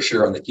that's for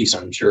sure on the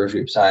Keystone Insurance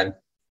Group side.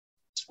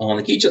 On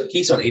the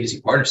Keystone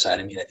Agency Partner side,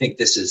 I think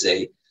this is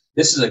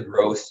a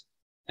growth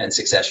and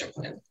succession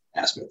plan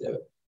aspect of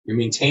it. You're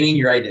maintaining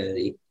your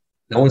identity.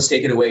 No one's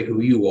taking away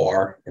who you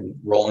are and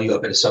rolling you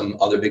up into some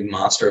other big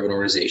monster of an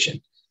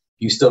organization.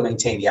 You still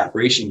maintain the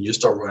operation. You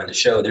just start running the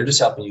show. They're just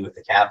helping you with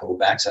the capital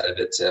backside of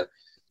it to,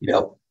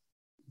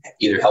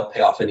 either help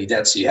pay off any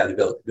debt so you have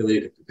the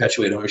ability to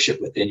perpetuate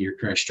ownership within your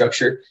current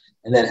structure,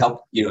 and then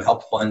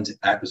help fund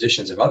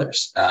acquisitions of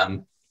others.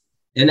 And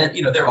then,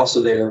 they're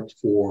also there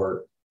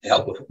for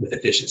help with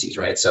efficiencies,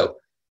 right? So,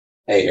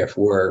 hey,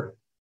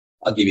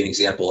 I'll give you an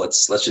example.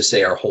 Let's just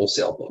say our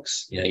wholesale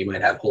books. You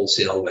might have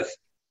wholesale with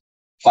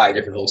 5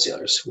 different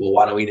wholesalers. Well,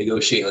 why don't we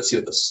negotiate? Let's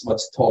see what's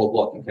the total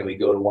book, and can we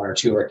go to 1 or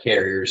 2 of our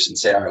carriers and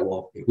say, all right,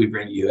 well, if we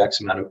bring you X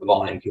amount of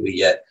volume, can we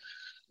get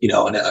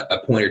a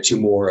point or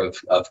two more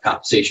of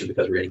compensation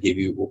because we're going to give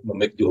you,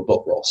 we'll do a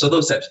book roll. So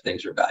those types of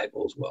things are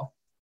valuable as well.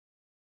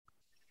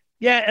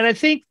 Yeah, and I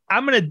think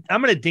I'm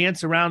gonna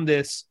dance around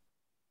this,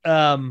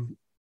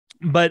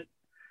 but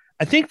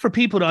I think for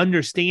people to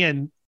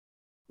understand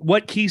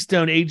what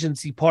Keystone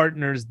Agency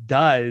Partners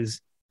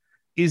does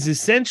is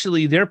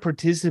essentially they're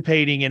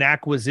participating in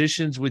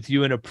acquisitions with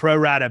you in a pro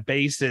rata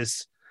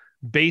basis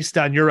based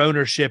on your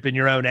ownership in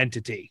your own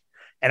entity.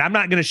 And I'm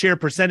not going to share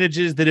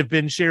percentages that have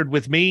been shared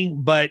with me,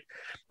 but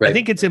right. I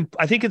think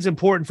it's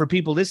important for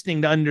people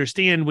listening to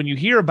understand when you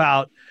hear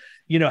about,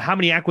 how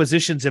many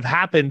acquisitions have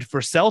happened for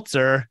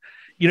Seltzer,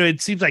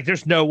 it seems like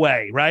there's no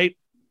way, right?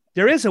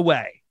 There is a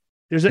way.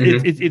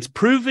 It's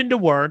proven to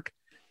work.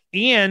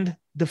 And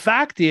the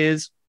fact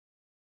is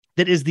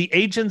that is the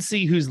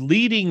agency who's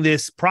leading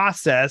this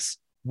process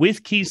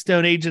with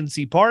Keystone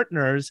Agency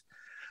Partners,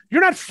 you're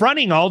not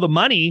fronting all the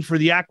money for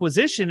the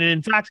acquisition. And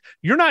in fact,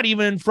 you're not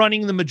even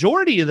fronting the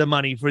majority of the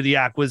money for the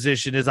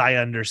acquisition, as I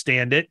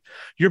understand it.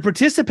 You're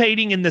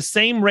participating in the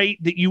same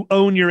rate that you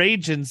own your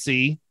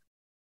agency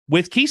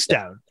with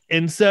Keystone.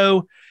 And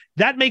so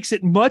that makes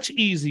it much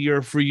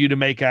easier for you to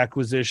make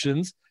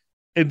acquisitions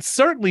and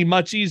certainly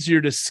much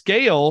easier to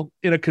scale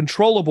in a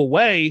controllable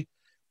way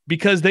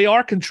because they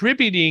are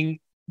contributing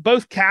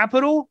both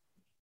capital,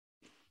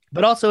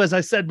 but also, as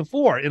I said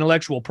before,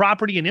 intellectual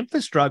property and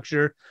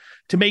infrastructure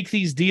to make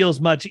these deals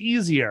much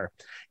easier.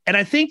 And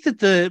I think that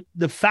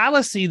the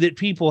fallacy that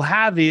people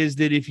have is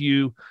that if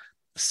you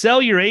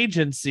sell your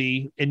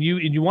agency and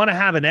you want to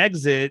have an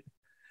exit,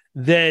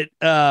 that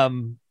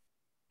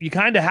you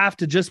kind of have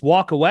to just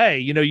walk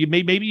away.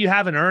 Maybe you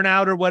have an earn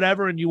out or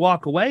whatever and you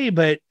walk away,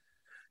 but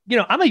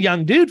I'm a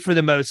young dude for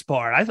the most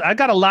part. I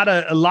got a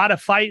lot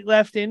of fight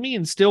left in me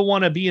and still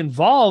want to be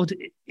involved.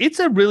 It's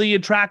a really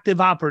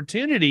attractive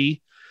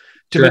opportunity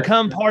to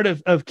become part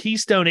of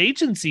Keystone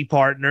Agency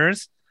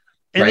Partners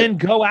and then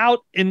go out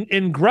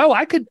and grow.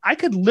 I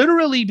could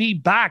literally be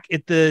back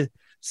at the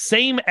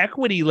same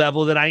equity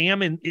level that I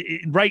am in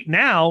right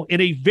now in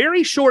a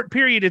very short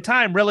period of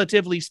time,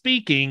 relatively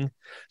speaking,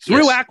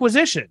 through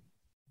acquisition.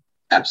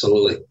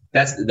 Absolutely.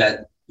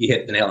 That you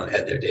hit the nail on the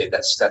head there, Dave.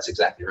 That's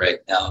exactly right.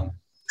 And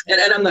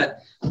I'm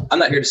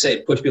not here to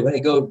say push people, hey,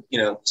 go,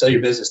 sell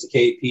your business to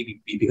KP,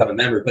 become a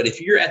member. But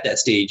if you're at that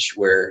stage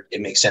where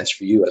it makes sense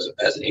for you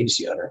as an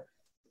agency owner,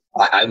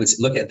 I would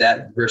look at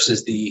that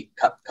versus the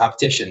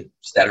competition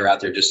that are out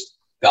there just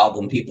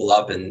gobbling people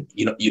up, and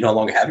you no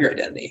longer have your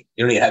identity.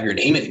 You don't even have your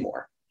name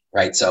anymore,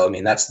 right? So I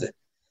mean, that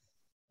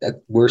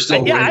we're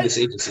still running this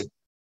agency.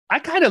 I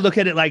kind of look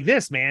at it like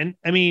this, man.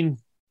 I mean,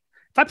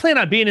 if I plan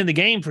on being in the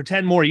game for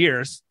 10 more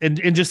years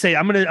and just say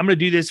I'm gonna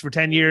do this for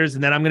 10 years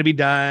and then I'm gonna be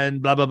done,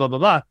 blah blah blah blah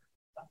blah,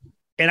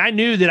 and I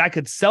knew that I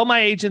could sell my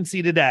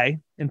agency today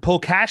and pull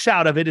cash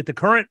out of it at the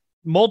current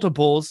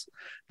multiples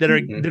that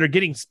are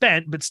getting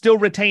spent, but still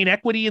retain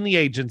equity in the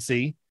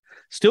agency,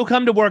 still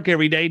come to work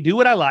every day, do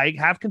what I like,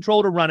 have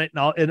control to run it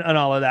and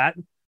all of that,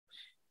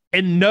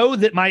 and know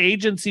that my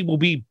agency will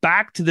be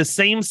back to the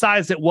same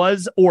size it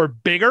was or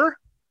bigger.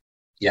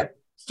 Yeah.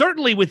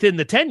 Certainly within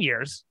the 10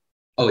 years.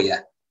 Oh,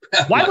 yeah.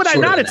 Why would I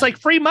not? It's like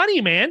free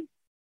money, man.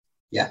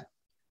 Yeah.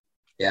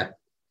 Yeah.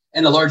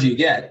 And the larger you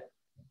get,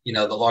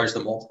 the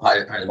larger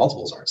higher the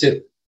multiples are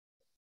too.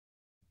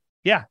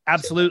 Yeah,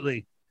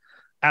 absolutely.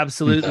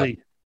 Absolutely.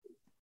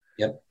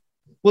 Yep.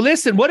 Well,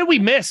 listen, what did we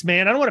miss,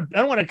 man? I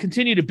don't want to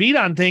continue to beat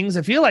on things.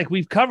 I feel like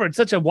we've covered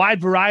such a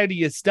wide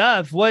variety of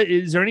stuff. What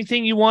is there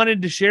anything you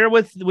wanted to share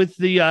with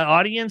the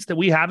audience that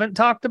we haven't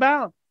talked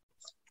about?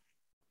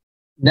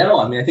 No,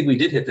 I mean, I think we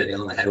did hit the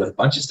nail on the head with a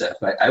bunch of stuff.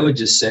 I would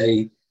just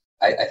say,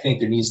 I think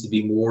there needs to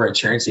be more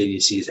insurance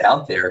agencies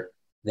out there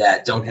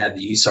that don't have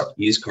the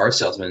used car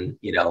salesman,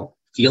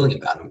 feeling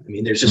about them. I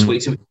mean, there's just way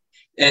too many.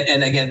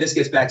 And again, this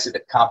gets back to the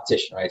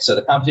competition, right? So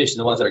the competition,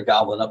 the ones that are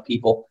gobbling up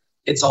people,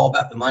 it's all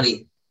about the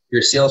money.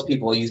 Your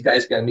salespeople, you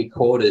guys got to meet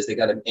quotas. They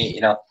got to,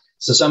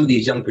 so some of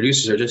these young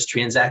producers are just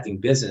transacting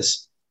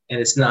business, and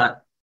it's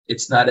not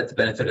at the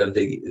benefit of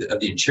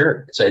the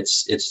insured. So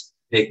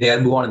they got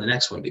to move on to the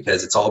next one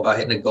because it's all about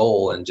hitting a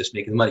goal and just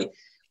making money.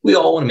 We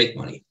all want to make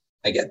money.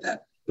 I get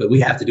that, but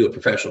we have to do a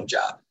professional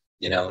job,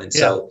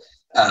 so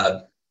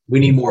we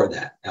need more of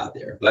that out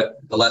there. But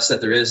the less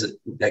that there is,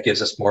 that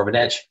gives us more of an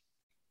edge.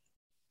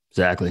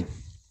 Exactly.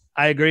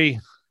 I agree.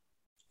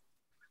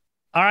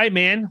 All right,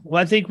 man.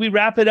 Well, I think we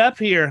wrap it up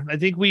here. I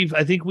think we've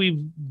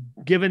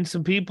given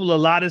some people a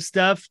lot of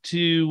stuff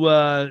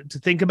to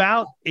think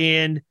about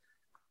and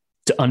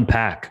to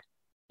unpack.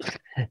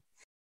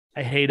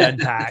 I hate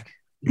unpack,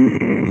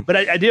 but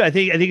I do. I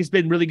think it's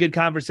been really good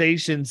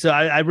conversation. So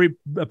I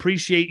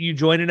appreciate you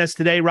joining us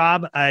today,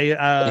 Rob.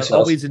 I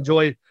always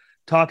enjoy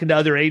talking to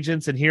other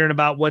agents and hearing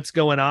about what's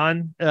going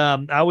on.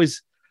 I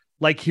always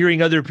like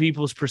hearing other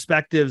people's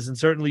perspectives, and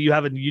certainly you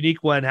have a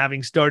unique one,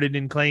 having started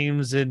in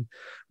claims and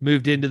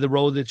moved into the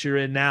role that you're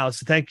in now.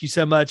 So thank you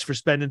so much for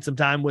spending some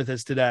time with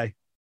us today.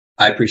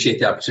 I appreciate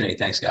the opportunity.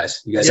 Thanks,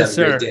 guys. You guys have a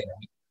great day.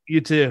 You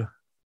too.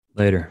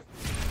 Later.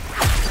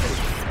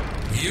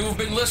 You've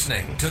been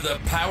listening to the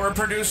Power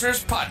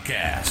Producers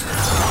Podcast.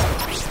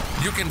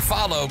 You can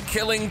follow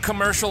Killing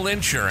Commercial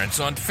Insurance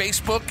on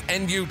Facebook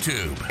and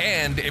YouTube.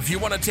 And if you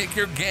want to take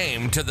your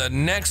game to the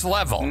next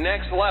level,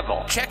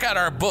 check out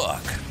our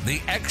book,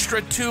 The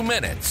Extra 2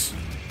 Minutes,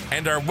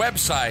 and our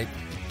website,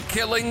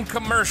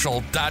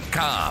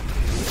 killingcommercial.com.